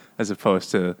them, as opposed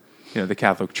to the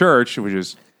Catholic Church, which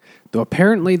is. Though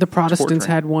apparently the Protestants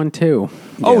had one too.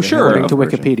 Oh, sure. According to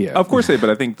Wikipedia. Of course but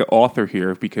I think the author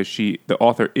here, because the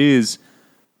author is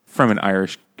from an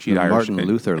Irish, she's Irish. Martin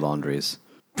Luther laundries.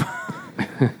 You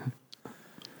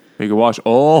can wash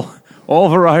all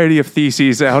variety of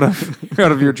theses out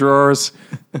of your drawers.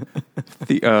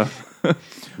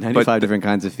 95 different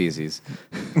kinds of feces.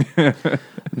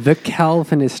 The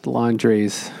Calvinist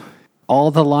laundries. All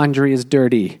the laundry is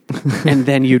dirty, and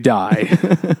then you die.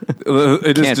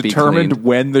 It is Can't be determined cleaned.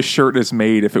 when the shirt is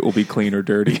made if it will be clean or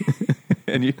dirty.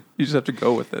 And you just have to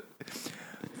go with it.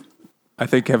 I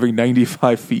think having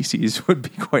 95 feces would be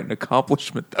quite an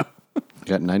accomplishment, though.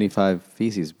 Got 95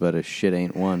 feces, but a shit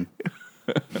ain't one.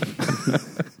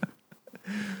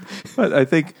 But I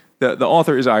think the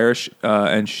author is Irish,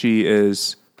 and she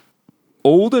is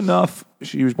old enough.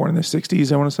 She was born in the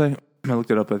 60s, I want to say. I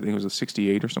looked it up. I think it was a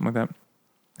 68 or something like that.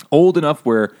 Old enough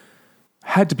where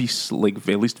had to be like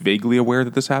at least vaguely aware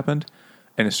that this happened,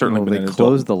 and it's certainly been They an adult.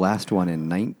 closed the last one in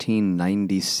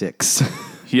 1996.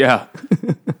 Yeah.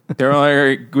 They're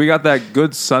like, we got that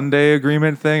Good Sunday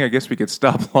agreement thing. I guess we could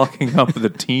stop locking up the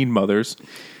teen mothers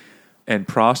and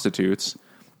prostitutes.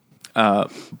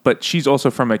 But she's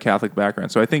also from a Catholic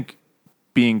background. So I think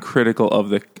being critical of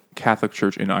the Catholic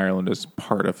Church in Ireland is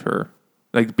part of her.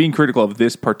 Like being critical of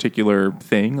this particular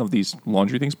thing, of these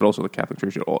laundry things, but also the Catholic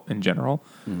Church in general,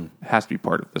 has to be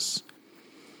part of this.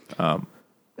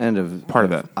 And of Part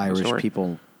of that Irish story.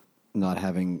 people not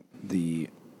having the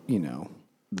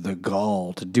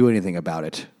gall to do anything about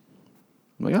it.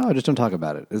 I'm like, just don't talk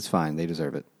about it. It's fine. They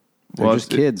deserve it. They're Well,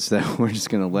 just kids that we're just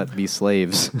going to let be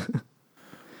slaves.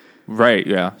 Right,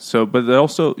 yeah. So, but they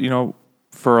also,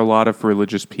 for a lot of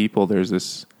religious people, there's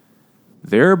this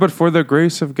there but for the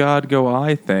grace of God go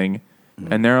I thing.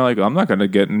 And they're like, I'm not going to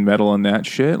get in meddle in that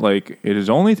shit. Like, it is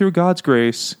only through God's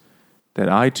grace that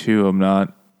I too am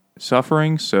not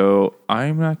suffering, so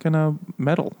I'm not going to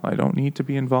meddle. I don't need to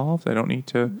be involved. I don't need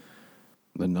to,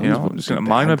 The nuns I'm wouldn't just do going to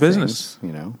mind my bad business.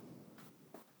 things,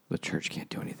 The church can't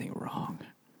do anything wrong.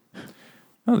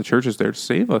 No, the church is there to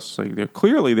save us. Like, they're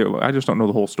clearly there. I just don't know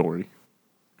the whole story.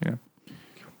 Yeah.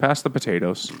 Pass the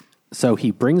potatoes. So he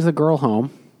brings the girl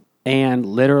home and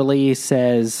literally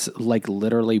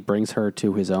brings her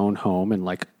to his own home and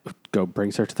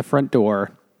brings her to the front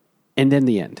door. And then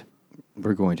the end.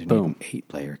 We're going to need an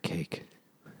 8-layer cake.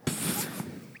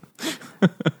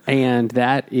 And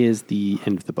that is the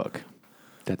end of the book.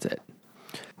 That's it.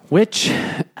 Which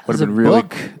Would as have a been really.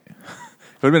 book, It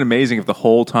would have been amazing if the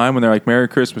whole time when they're like, Merry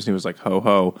Christmas, and he was like, ho,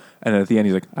 ho. And then at the end,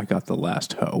 he's like, I got the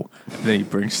last ho. And then he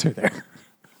brings her there.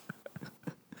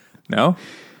 No?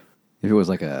 If it was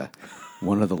like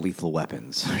one of the lethal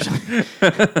weapons.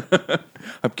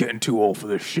 I'm getting too old for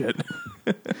this shit.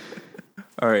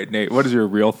 All right, Nate, what is your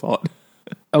real thought?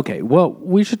 Okay, well,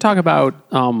 we should talk about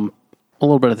a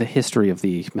little bit of the history of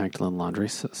the Magdalene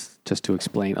laundries, just to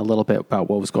explain a little bit about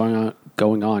what was going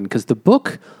on, because the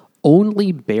book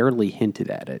only barely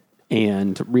hinted at it,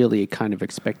 and really it kind of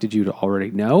expected you to already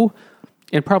know,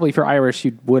 and probably if you're Irish,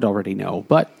 you would already know,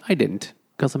 but I didn't,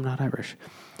 because I'm not Irish.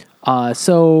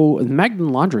 So the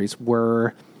Magdalene laundries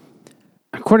were,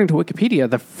 according to Wikipedia,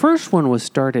 the first one was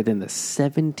started in the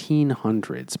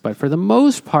 1700s, but for the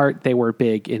most part, they were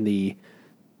big in the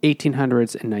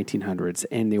 1800s and 1900s,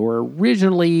 and they were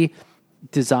originally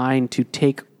designed to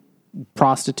take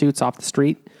prostitutes off the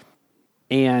street.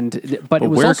 But it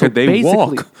was where also could they basically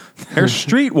walk? They're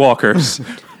streetwalkers.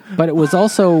 But it was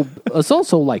also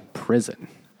like prison.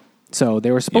 So they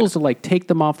were supposed to take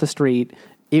them off the street.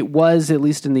 It was, at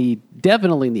least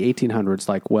definitely in the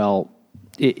 1800s,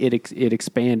 it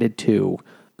expanded to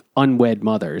unwed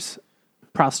mothers,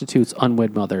 prostitutes,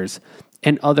 unwed mothers,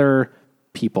 and other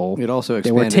people. It also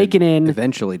they were expanded taken in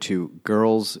eventually to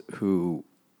girls who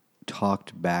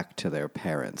talked back to their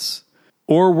parents.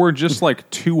 Or were just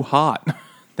too hot.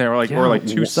 They were or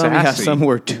too sassy. Some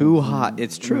were too hot.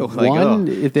 It's true.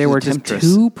 They were just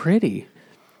too pretty.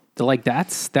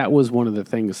 That was one of the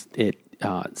things it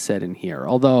said in here.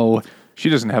 Although She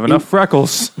doesn't have enough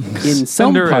freckles. in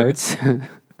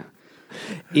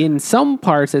some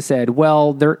parts, it said,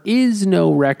 well, there is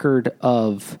no record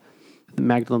of the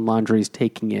Magdalene laundries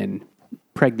taking in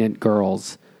pregnant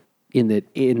girls in the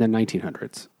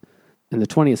 1900s. In the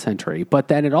 20th century. But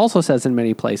then it also says in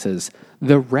many places,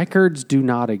 the records do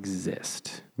not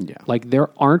exist. Yeah. There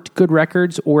aren't good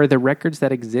records, or the records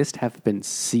that exist have been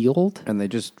sealed. And they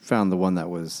just found the one that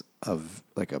was of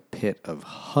like a pit of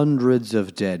hundreds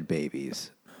of dead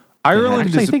babies. Ireland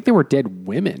Actually, I is think they were dead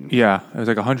women. yeah, it was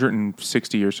like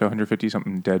 160 or so, 150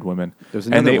 something dead women. There's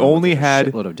And they only had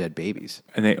a shitload of dead babies.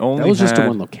 and they only That was just to had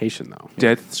one location, though.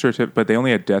 death certificate, but they only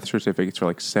had death certificates for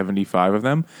like 75 of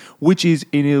them, which is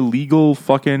an illegal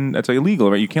fucking. That's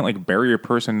illegal, right? You can't like bury a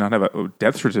person and not have a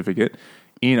death certificate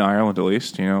in Ireland, at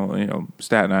least. You know,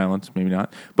 Staten Island, maybe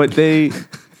not. But they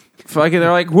fucking,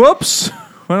 they're like, whoops,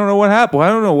 I don't know what happened. I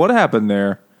don't know what happened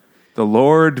there. The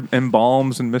Lord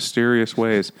embalms in mysterious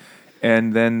ways,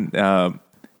 and then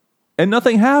and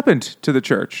nothing happened to the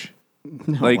church.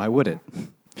 No, Like- why would it?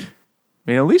 I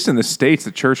mean, at least in the States,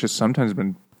 the church has sometimes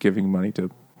been giving money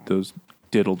to those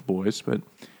diddled boys, but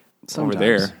Sometimes. over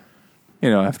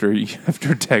there,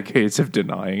 after decades of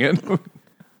denying it,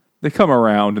 they come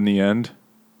around in the end,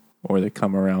 or they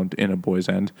come around in a boy's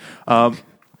end.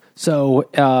 So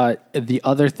the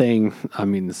other thing, I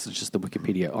mean, this is just the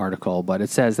Wikipedia article, but it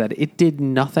says that it did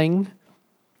nothing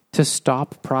to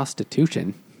stop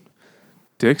prostitution.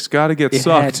 Dick's got to get It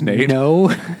sucked, had Nate.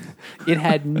 it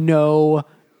had no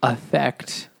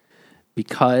effect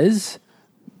because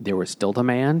there was still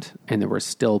demand and there were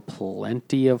still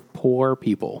plenty of poor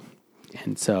people.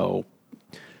 And so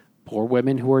poor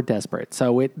women who were desperate.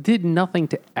 So it did nothing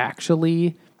to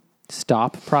actually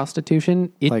stop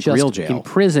prostitution. It Like just real jail.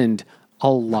 imprisoned a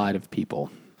lot of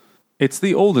people. It's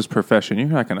the oldest profession. You're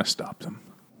not going to stop them.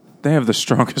 They have the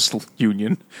strongest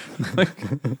union.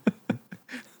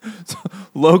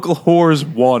 Local whores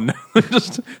won.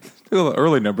 Just look at the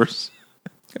early numbers.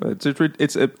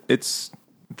 It's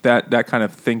that kind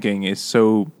of thinking is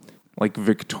so like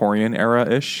Victorian era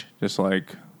ish. Just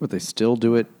like But they still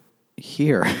do it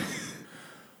here.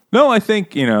 no, I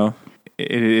think it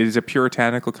is a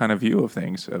puritanical kind of view of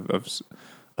things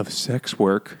of sex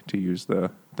work, to use the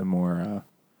more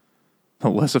the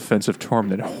less offensive term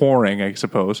than whoring, I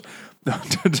suppose,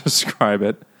 to describe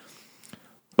it.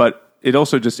 But it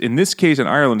also just, in this case in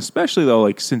Ireland, especially though,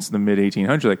 like since the mid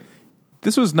 1800s, like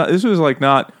this was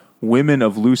not women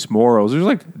of loose morals. There's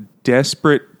like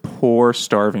desperate, poor,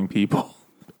 starving people,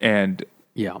 and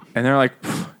Yeah. they're like,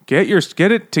 get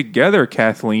it together,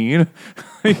 Kathleen.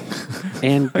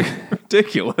 And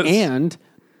Ridiculous. and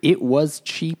it was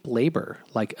cheap labor.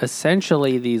 Like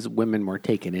essentially these women were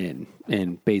taken in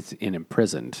and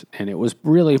imprisoned, and it was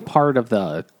really part of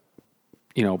the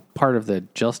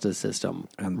justice system.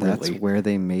 And that's really. where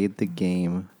they made the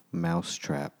game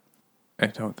Mousetrap. I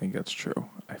don't think that's true.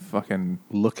 I fucking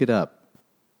Look it up.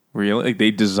 really like,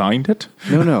 they designed it.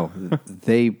 No.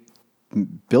 They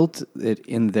built it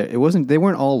in there. They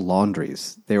weren't all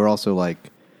laundries. They were also like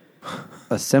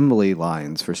assembly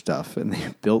lines for stuff, and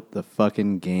they built the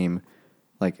fucking game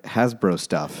like Hasbro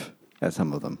stuff at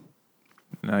some of them.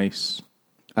 Nice.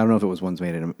 I don't know if it was ones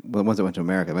the ones that went to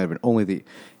America. It might have been only the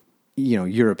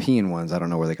European ones. I don't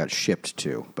know where they got shipped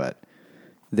to, but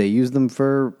they used them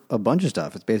for a bunch of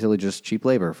stuff. It's basically just cheap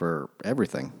labor for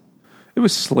everything. It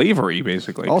was slavery,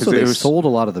 basically. 'cause Also, it they was, sold a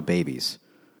lot of the babies.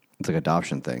 It's like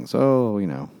adoption thing. So,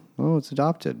 it's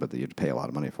adopted, but you have to pay a lot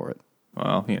of money for it.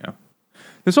 well,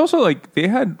 There's also like they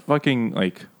had fucking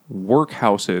like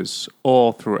workhouses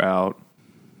all throughout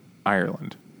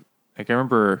Ireland. Like I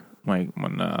remember like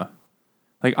when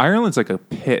like Ireland's like a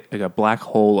pit, like a black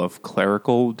hole of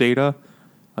clerical data.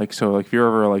 Like so, like if you're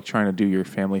ever like trying to do your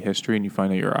family history and you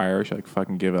find out you're Irish, you like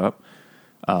fucking give up.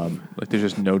 Like there's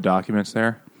just no documents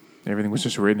there. Everything was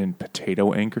just written in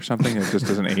potato ink or something. It just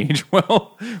doesn't age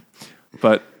well.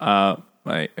 But I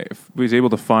was able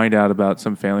to find out about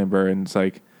some family member, and it's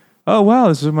like, oh wow,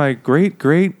 this is my great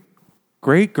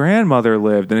grandmother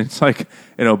lived, and it's like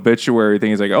an obituary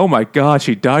thing. It's like, oh my god,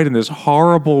 she died in this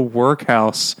horrible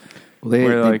workhouse. Well, they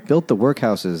like built the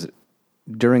workhouses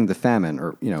during the famine,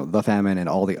 or the famine and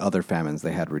all the other famines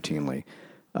they had routinely,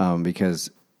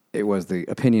 because it was the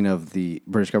opinion of the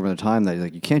British government at the time that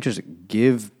like you can't just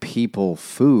give people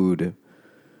food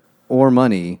or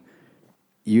money.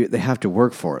 They have to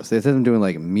work for us. They had them doing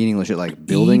like meaningless shit, like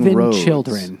building Even roads.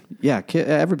 children. Yeah,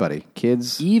 everybody,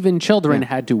 kids. Even children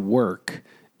had to work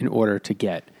in order to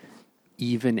get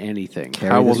even anything.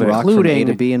 Carry this rock from A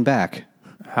to B and back.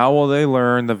 How will they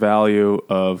learn the value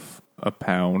of a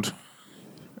pound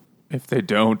if they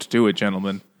don't do it,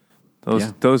 gentlemen?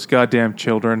 Those goddamn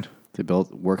children. They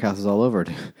built workhouses all over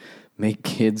to make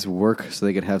kids work so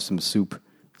they could have some soup.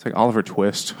 It's like Oliver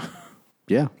Twist.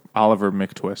 Yeah. Oliver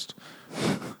McTwist.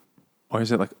 Or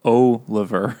is it like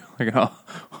Oliver? Like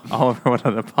Oliver with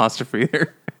an apostrophe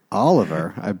there.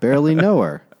 Oliver, I barely know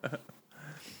her.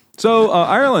 So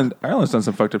Ireland's done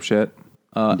some fucked up shit.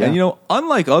 And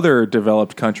unlike other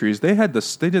developed countries, they did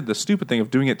the stupid thing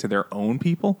of doing it to their own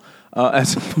people,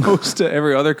 as opposed to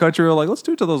every other country. Were like, let's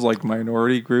do it to those like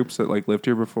minority groups that like lived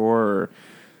here before, or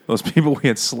those people we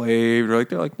enslaved. Or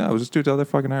they're like, no, let's just do it to other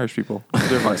fucking Irish people.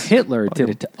 Hitler did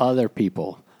it to other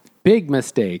people. Big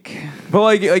mistake. But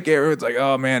like everyone's like,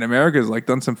 oh man, America's like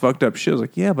done some fucked up shit. I was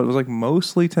like, yeah, but it was like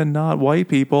mostly to not white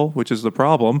people, which is the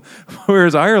problem.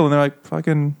 Whereas Ireland, they're like, fuck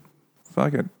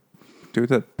it. Do it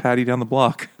to Patty down the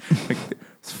block. Like,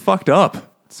 it's fucked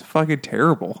up. It's fucking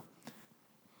terrible.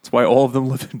 That's why all of them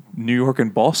live in New York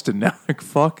and Boston now. Like,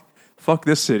 fuck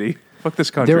this city. Fuck this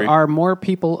country. There are more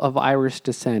people of Irish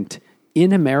descent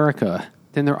in America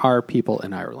than there are people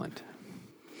in Ireland.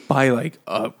 By like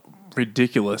a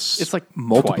ridiculous. It's like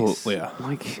multiple. Twice. Yeah.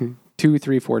 Like 2,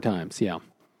 3, 4 times. Yeah.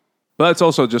 But that's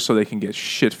also just so they can get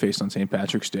shit faced on St.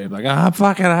 Patrick's Day. Like, I'm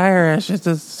fucking Irish.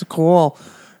 It's cool.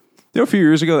 A few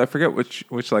years ago, I forget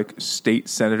which like state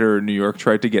senator in New York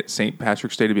tried to get St.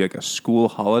 Patrick's Day to be like a school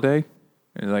holiday,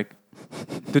 and like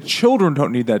the children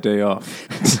don't need that day off.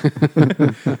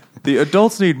 The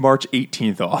adults need March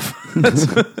 18th off.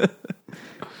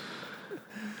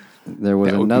 There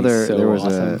was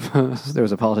there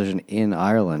was a politician in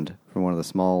Ireland from one of the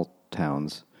small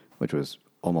towns, which was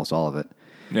almost all of it,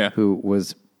 who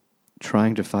was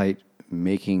trying to fight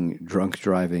making drunk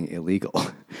driving illegal.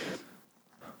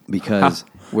 Because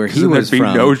where he was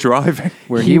from, no driving.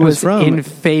 Where he was from, in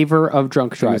favor of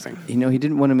drunk driving. He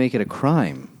didn't want to make it a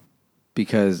crime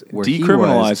because where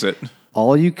decriminalize it.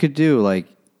 All you could do, like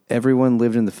everyone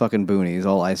lived in the fucking boonies,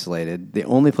 all isolated. The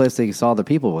only place they saw the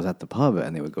people was at the pub,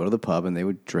 and they would go to the pub and they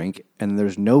would drink, and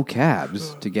there's no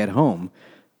cabs to get home,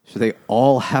 so they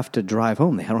all have to drive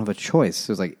home. They don't have a choice.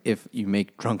 So it's like if you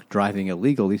make drunk driving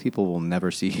illegal, these people will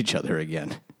never see each other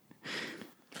again.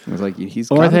 It was like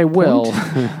or they will.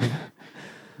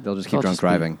 They'll just keep drunk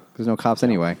driving. There's no cops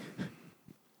anyway.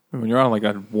 When you're on like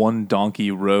a one donkey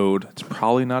road, it's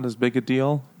probably not as big a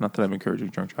deal. Not that I'm encouraging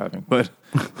drunk driving, but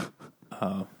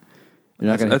you're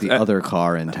not going to hit the other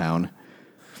car in town.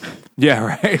 Yeah,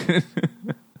 right.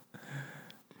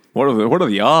 What are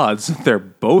the odds that they're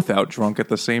both out drunk at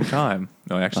the same time?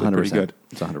 No, actually, 100%. Pretty good.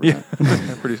 It's 100%.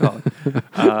 Yeah, pretty solid.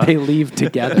 They leave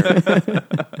together.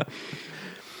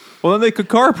 Well, then they could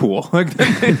carpool. Like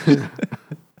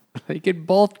they could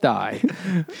both die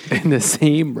in the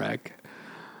same wreck.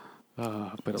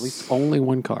 But at least only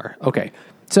one car. Okay.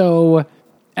 So,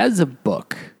 as a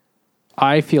book,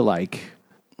 I feel like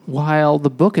while the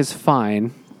book is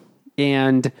fine,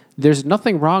 and there's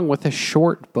nothing wrong with a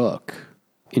short book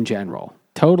in general.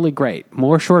 Totally great.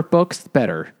 More short books,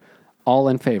 better. All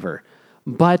in favor.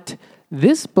 But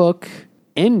this book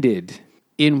ended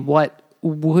in what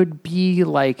would be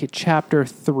like chapter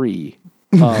 3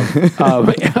 of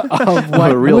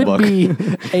what would book. Be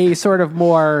a sort of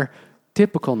more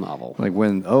typical novel. Like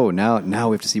when, now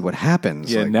we have to see what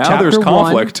happens. Yeah, like, now there's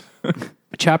conflict.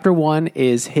 Chapter 1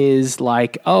 is his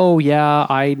like, oh yeah,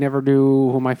 I never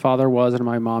knew who my father was and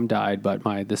my mom died, but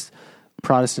this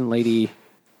Protestant lady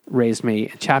raised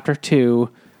me. Chapter 2,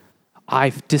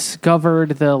 I've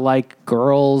discovered the like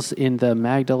girls in the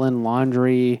Magdalene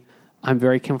laundry. I'm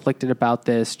very conflicted about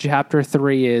this. Chapter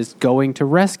 3 is going to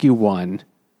rescue one,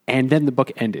 and then the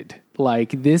book ended.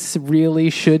 Like, this really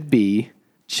should be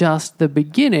just the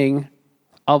beginning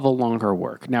of a longer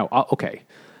work. Now, okay,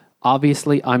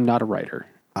 obviously, I'm not a writer.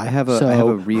 I have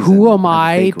a reason. Who am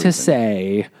I to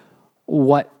say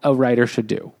what a writer should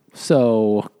do?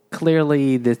 So,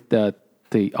 clearly, the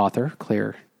author,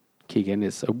 Claire Keegan,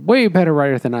 is a way better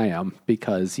writer than I am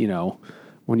because,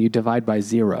 when you divide by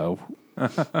 0...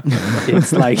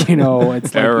 it's like,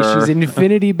 she's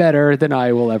infinity better than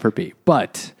I will ever be.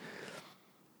 But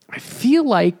I feel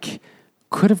like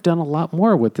could have done a lot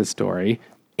more with this story,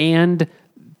 and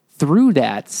through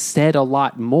that said a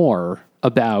lot more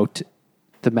about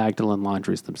the Magdalene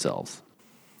laundries themselves.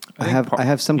 I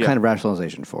have some kind of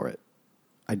rationalization for it.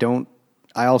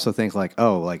 I also think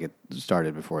it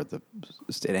started before it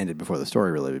ended before the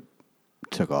story really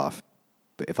took off.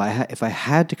 If I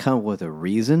had to come up with a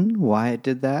reason why it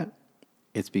did that,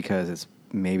 it's because it's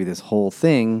maybe this whole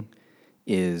thing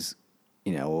is,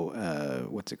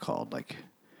 what's it called? Like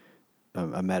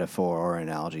a metaphor or an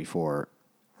analogy for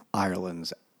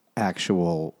Ireland's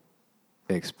actual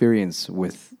experience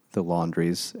with the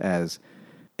laundries as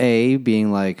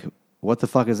being like, what the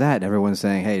fuck is that? And everyone's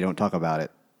saying, hey, don't talk about it.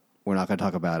 We're not going to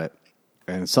talk about it.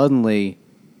 And suddenly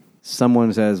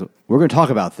someone says, we're going to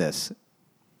talk about this.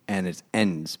 And it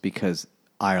ends because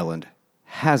Ireland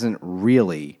hasn't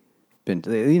really been,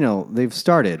 they've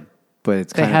started but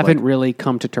it's They kind of haven't like, really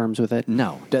come to terms with it.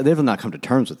 no, they've not come to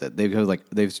terms with it.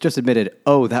 They've just admitted,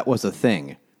 oh, that was a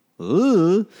thing.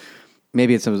 Ooh.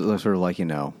 Maybe it's some sort of like,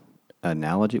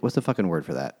 analogy. What's the fucking word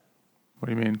for that? What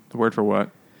do you mean? The word for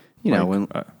what? When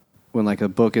like a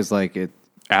book is like it.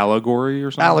 Allegory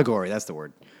or something? Allegory, that's the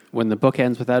word. When the book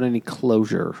ends without any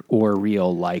closure or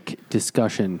real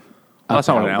discussion That's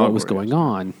not about what what was allegory going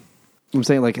on. I'm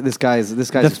saying like this guy's The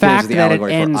experience fact is the that it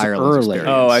allegory ends for Ireland's early.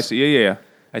 experience. Oh, I see. Yeah.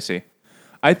 I see.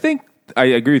 I think I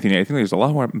agree with you, Nate. I think there's a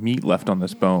lot more meat left on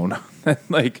this bone.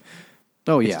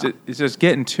 Oh yeah. It's just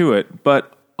getting to it.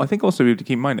 But I think also we have to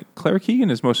keep in mind that Claire Keegan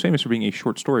is most famous for being a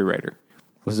short story writer.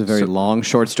 It was a very long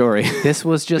short story. This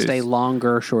was just a It's-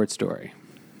 longer short story.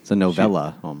 It's a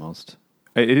novella almost.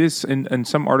 It is in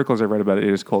some articles I've read about it.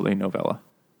 It is called a novella,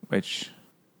 which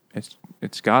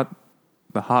it's got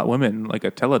the hot women like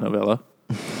a telenovela.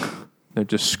 They're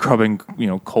just scrubbing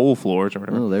coal floors or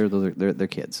whatever. Oh, they're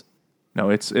kids. No,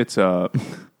 it's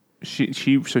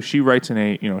she writes in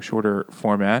a shorter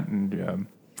format, and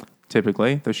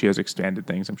typically, though she has expanded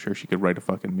things, I'm sure she could write a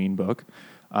fucking mean book.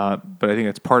 But I think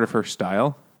that's part of her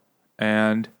style,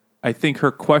 and I think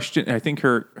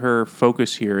her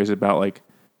focus here is about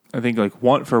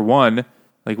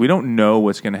we don't know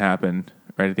what's going to happen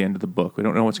right at the end of the book. We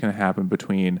don't know what's going to happen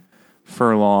between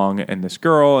Furlong and this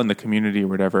girl and the community or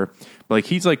whatever. But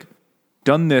he's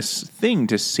done this thing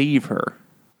to save her,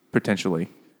 potentially.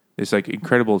 This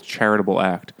incredible charitable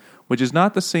act, which is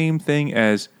not the same thing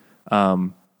as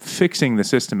fixing the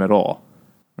system at all,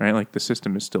 right? The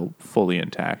system is still fully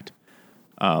intact,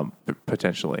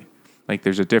 potentially.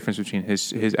 There's a difference between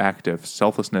his act of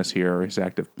selflessness here, or his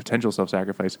act of potential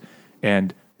self-sacrifice,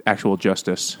 and actual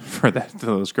justice for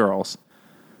those girls.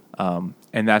 And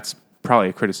that's probably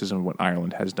a criticism of what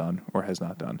Ireland has done or has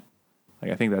not done.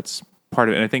 I think that's part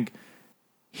of it. And I think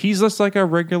he's just like a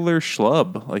regular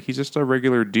schlub. He's just a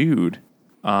regular dude.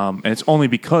 And it's only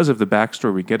because of the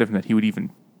backstory we get of him that he would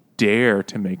even dare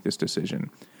to make this decision.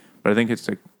 But I think it's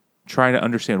trying to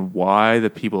understand why the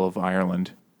people of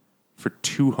Ireland for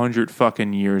 200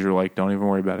 fucking years are don't even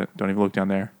worry about it. Don't even look down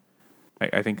there.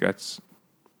 I think that's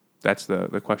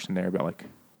the question there about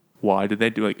why did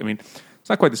they do it's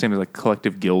not quite the same as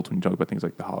collective guilt when you talk about things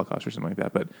like the Holocaust or something like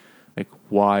that, but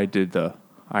why did the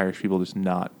Irish people just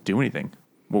not do anything?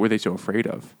 What were they so afraid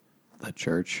of? The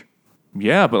church.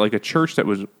 Yeah, but a church that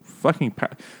was fucking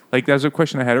that was a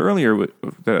question I had earlier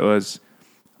that was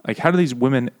how do these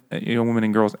women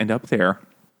and girls end up there?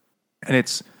 And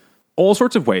it's all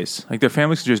sorts of ways. Their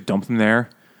families could just dump them there.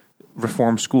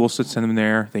 Reform schools could send them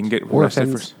there. They can get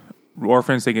arrested for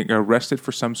orphans. They get arrested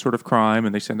for some sort of crime,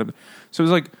 and they send them. So it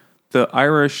was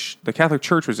the Catholic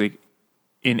Church was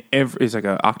an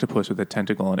octopus with a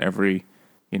tentacle in every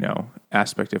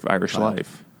aspect of Irish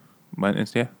life. But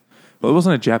it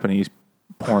wasn't a Japanese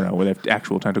porno where they have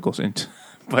actual tentacles in.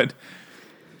 But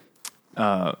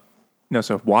no.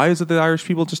 So why is it that the Irish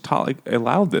people just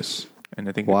allowed this? And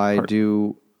I think why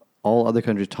do all other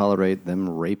countries tolerate them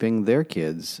raping their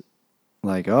kids?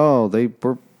 They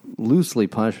were loosely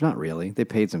punished. Not really. They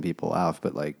paid some people off,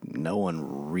 but no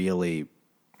one really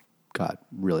got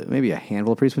maybe a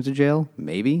handful of priests went to jail.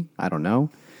 Maybe. I don't know.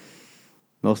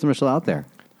 Most of them are still out there.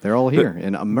 They're all here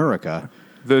in America.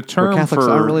 The term where Catholics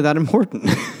aren't really that important.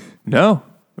 No.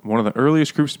 One of the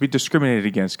earliest groups to be discriminated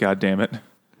against, God damn it.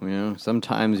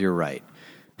 Sometimes you're right.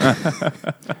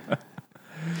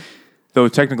 Though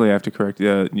technically I have to correct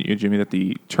you, Jimmy, that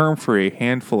the term for a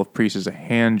handful of priests is a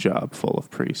hand job full of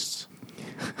priests.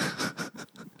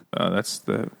 That's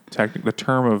the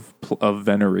term of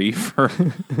venery for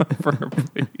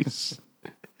priests.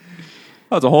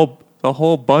 Oh, it's a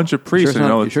whole bunch of priests.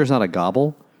 You sure it's not a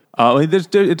gobble?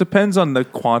 It depends on the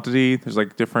quantity. There's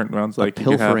different rounds,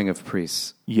 pilfering of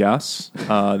priests. Yes,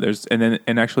 there's and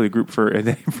actually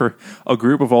for a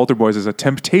group of altar boys is a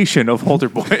temptation of altar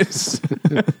boys.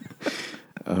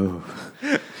 Oh.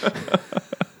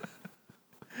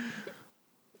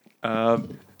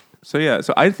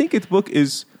 So I think its book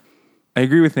is. I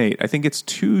agree with Nate. I think it's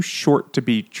too short to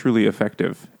be truly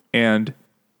effective, and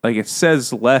it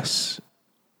says less.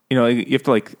 You have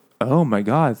to oh my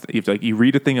god! You have to, you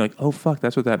read a thing, you're oh fuck,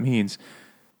 that's what that means.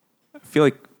 I feel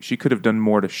like she could have done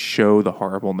more to show the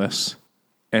horribleness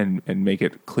and make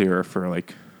it clearer for a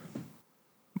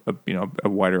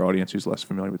wider audience who's less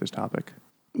familiar with this topic.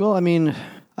 Well,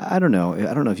 I don't know.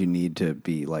 I don't know if you need to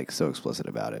be so explicit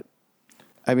about it.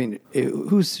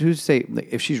 Who's to say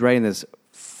if she's writing this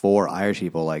for Irish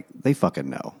people, they fucking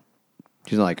know.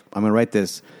 She's I'm going to write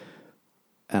this,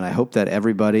 and I hope that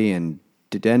everybody in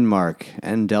Denmark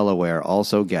and Delaware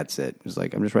also gets it. It's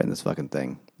I'm just writing this fucking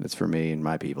thing. It's for me and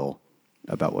my people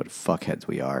about what fuckheads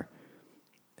we are.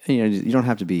 You don't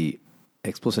have to be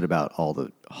explicit about all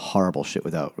the horrible shit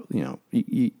without,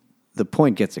 the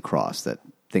point gets across that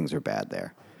things are bad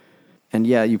there. And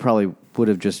yeah, you probably would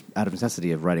have just, out of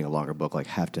necessity of writing a longer book, like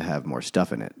have to have more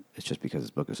stuff in it. It's just because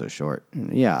this book is so short.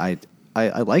 And yeah,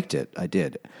 I liked it. I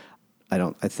did. I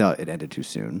thought it ended too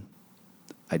soon.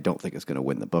 I don't think it's going to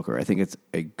win the Booker. I think it's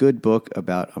a good book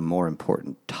about a more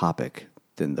important topic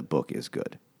than the book is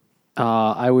good.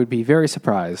 I would be very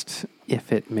surprised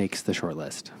if it makes the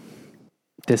shortlist.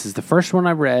 This is the first one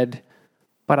I read,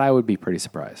 but I would be pretty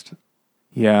surprised.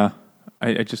 Yeah,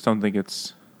 I just don't think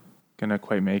it's gonna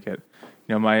quite make it.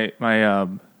 My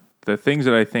the things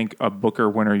that I think a Booker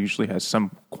winner usually has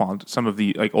some of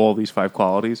the, like, all of these 5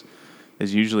 qualities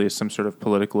is usually some sort of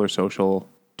political or social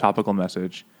topical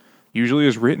message. Usually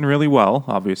is written really well,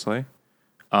 obviously.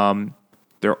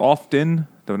 They're often,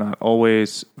 though not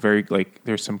always, very, like,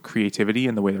 there's some creativity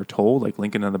in the way they're told. Like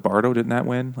Lincoln and the Bardo, didn't that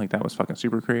win? Like, that was fucking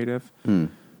super creative.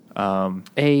 An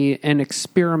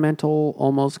experimental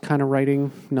almost kind of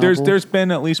writing novel. There's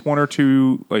been at least 1 or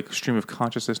 2 like stream of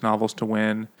consciousness novels to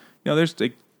win. There's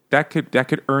like, that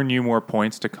could earn you more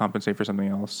points to compensate for something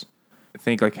else. I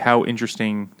think like how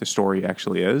interesting the story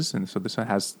actually is, and so this one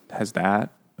has that.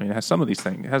 I mean, it has some of these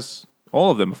things. It has all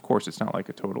of them, of course. It's not like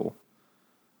a total,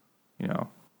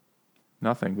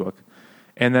 nothing book.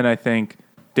 And then I think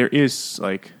there is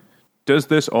like, does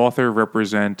this author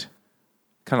represent,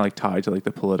 kind of like tied to like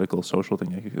the political, social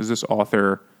thing? Like, is this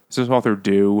author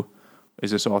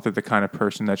Is this author the kind of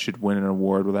person that should win an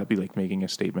award? Will that be like making a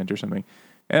statement or something?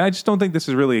 And I just don't think this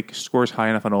is really scores high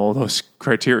enough on all those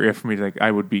criteria for me to, like,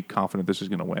 I would be confident this is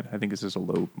going to win. I think this is a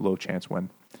low chance win.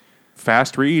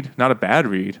 Fast read, not a bad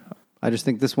read. I just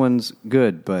think this one's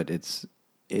good, but it's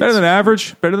better than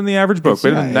average, better than the average book,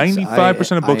 better than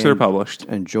 95% of books that are published.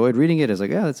 Enjoyed reading it. It's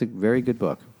like, yeah, that's a very good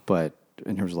book. But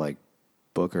in terms of like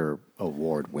Booker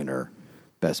Award winner,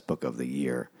 best book of the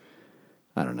year,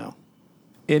 I don't know.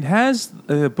 It has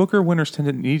Booker winners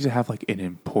need to have like an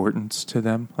importance to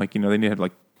them. Like, they need to have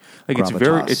like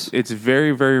it's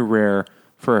very, very rare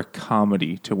for a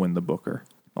comedy to win the Booker.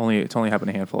 It's only happened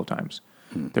a handful of times.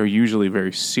 They're usually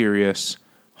very serious,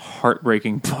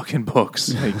 heartbreaking fucking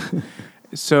books. Like,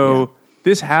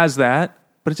 This has that,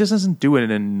 but it just doesn't do it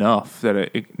enough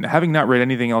that having not read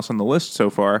anything else on the list so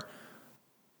far,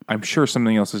 I'm sure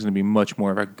something else is going to be much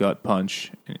more of a gut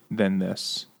punch than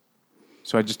this.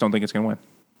 So I just don't think it's going to win.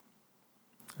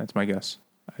 That's my guess.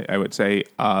 I would say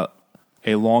a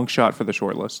long shot for the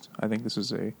shortlist. I think this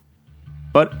is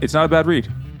but it's not a bad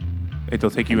read. It'll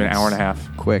take you an hour and a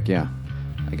half. Quick, yeah.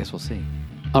 I guess we'll see.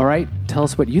 All right. Tell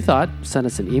us what you thought. Send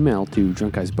us an email to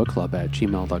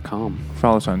drunkguysbookclub@gmail.com.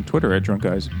 Follow us on Twitter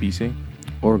 @drunkguysbc.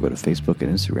 Or go to Facebook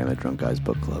and Instagram @Drunk Guys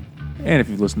Book Club. And if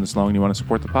you've listened this long and you want to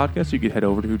support the podcast, you could head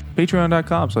over to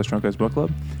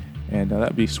patreon.com/drunkguysbookclub. And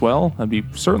that'd be swell. That'd be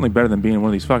certainly better than being in one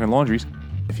of these fucking laundries.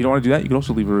 If you don't want to do that, you can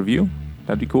also leave a review.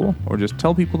 That'd be cool. Or just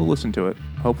tell people to listen to it.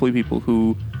 Hopefully people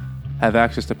who have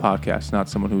access to podcasts, not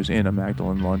someone who's in a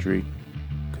Magdalene laundry,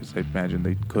 because I imagine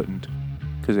they couldn't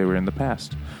because they were in the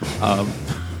past.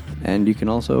 And you can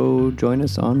also join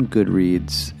us on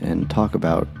Goodreads and talk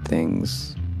about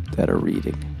things that are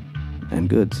reading and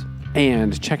goods.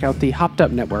 And check out the Hopped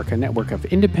Up Network, a network of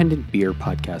independent beer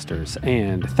podcasters.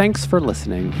 And thanks for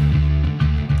listening.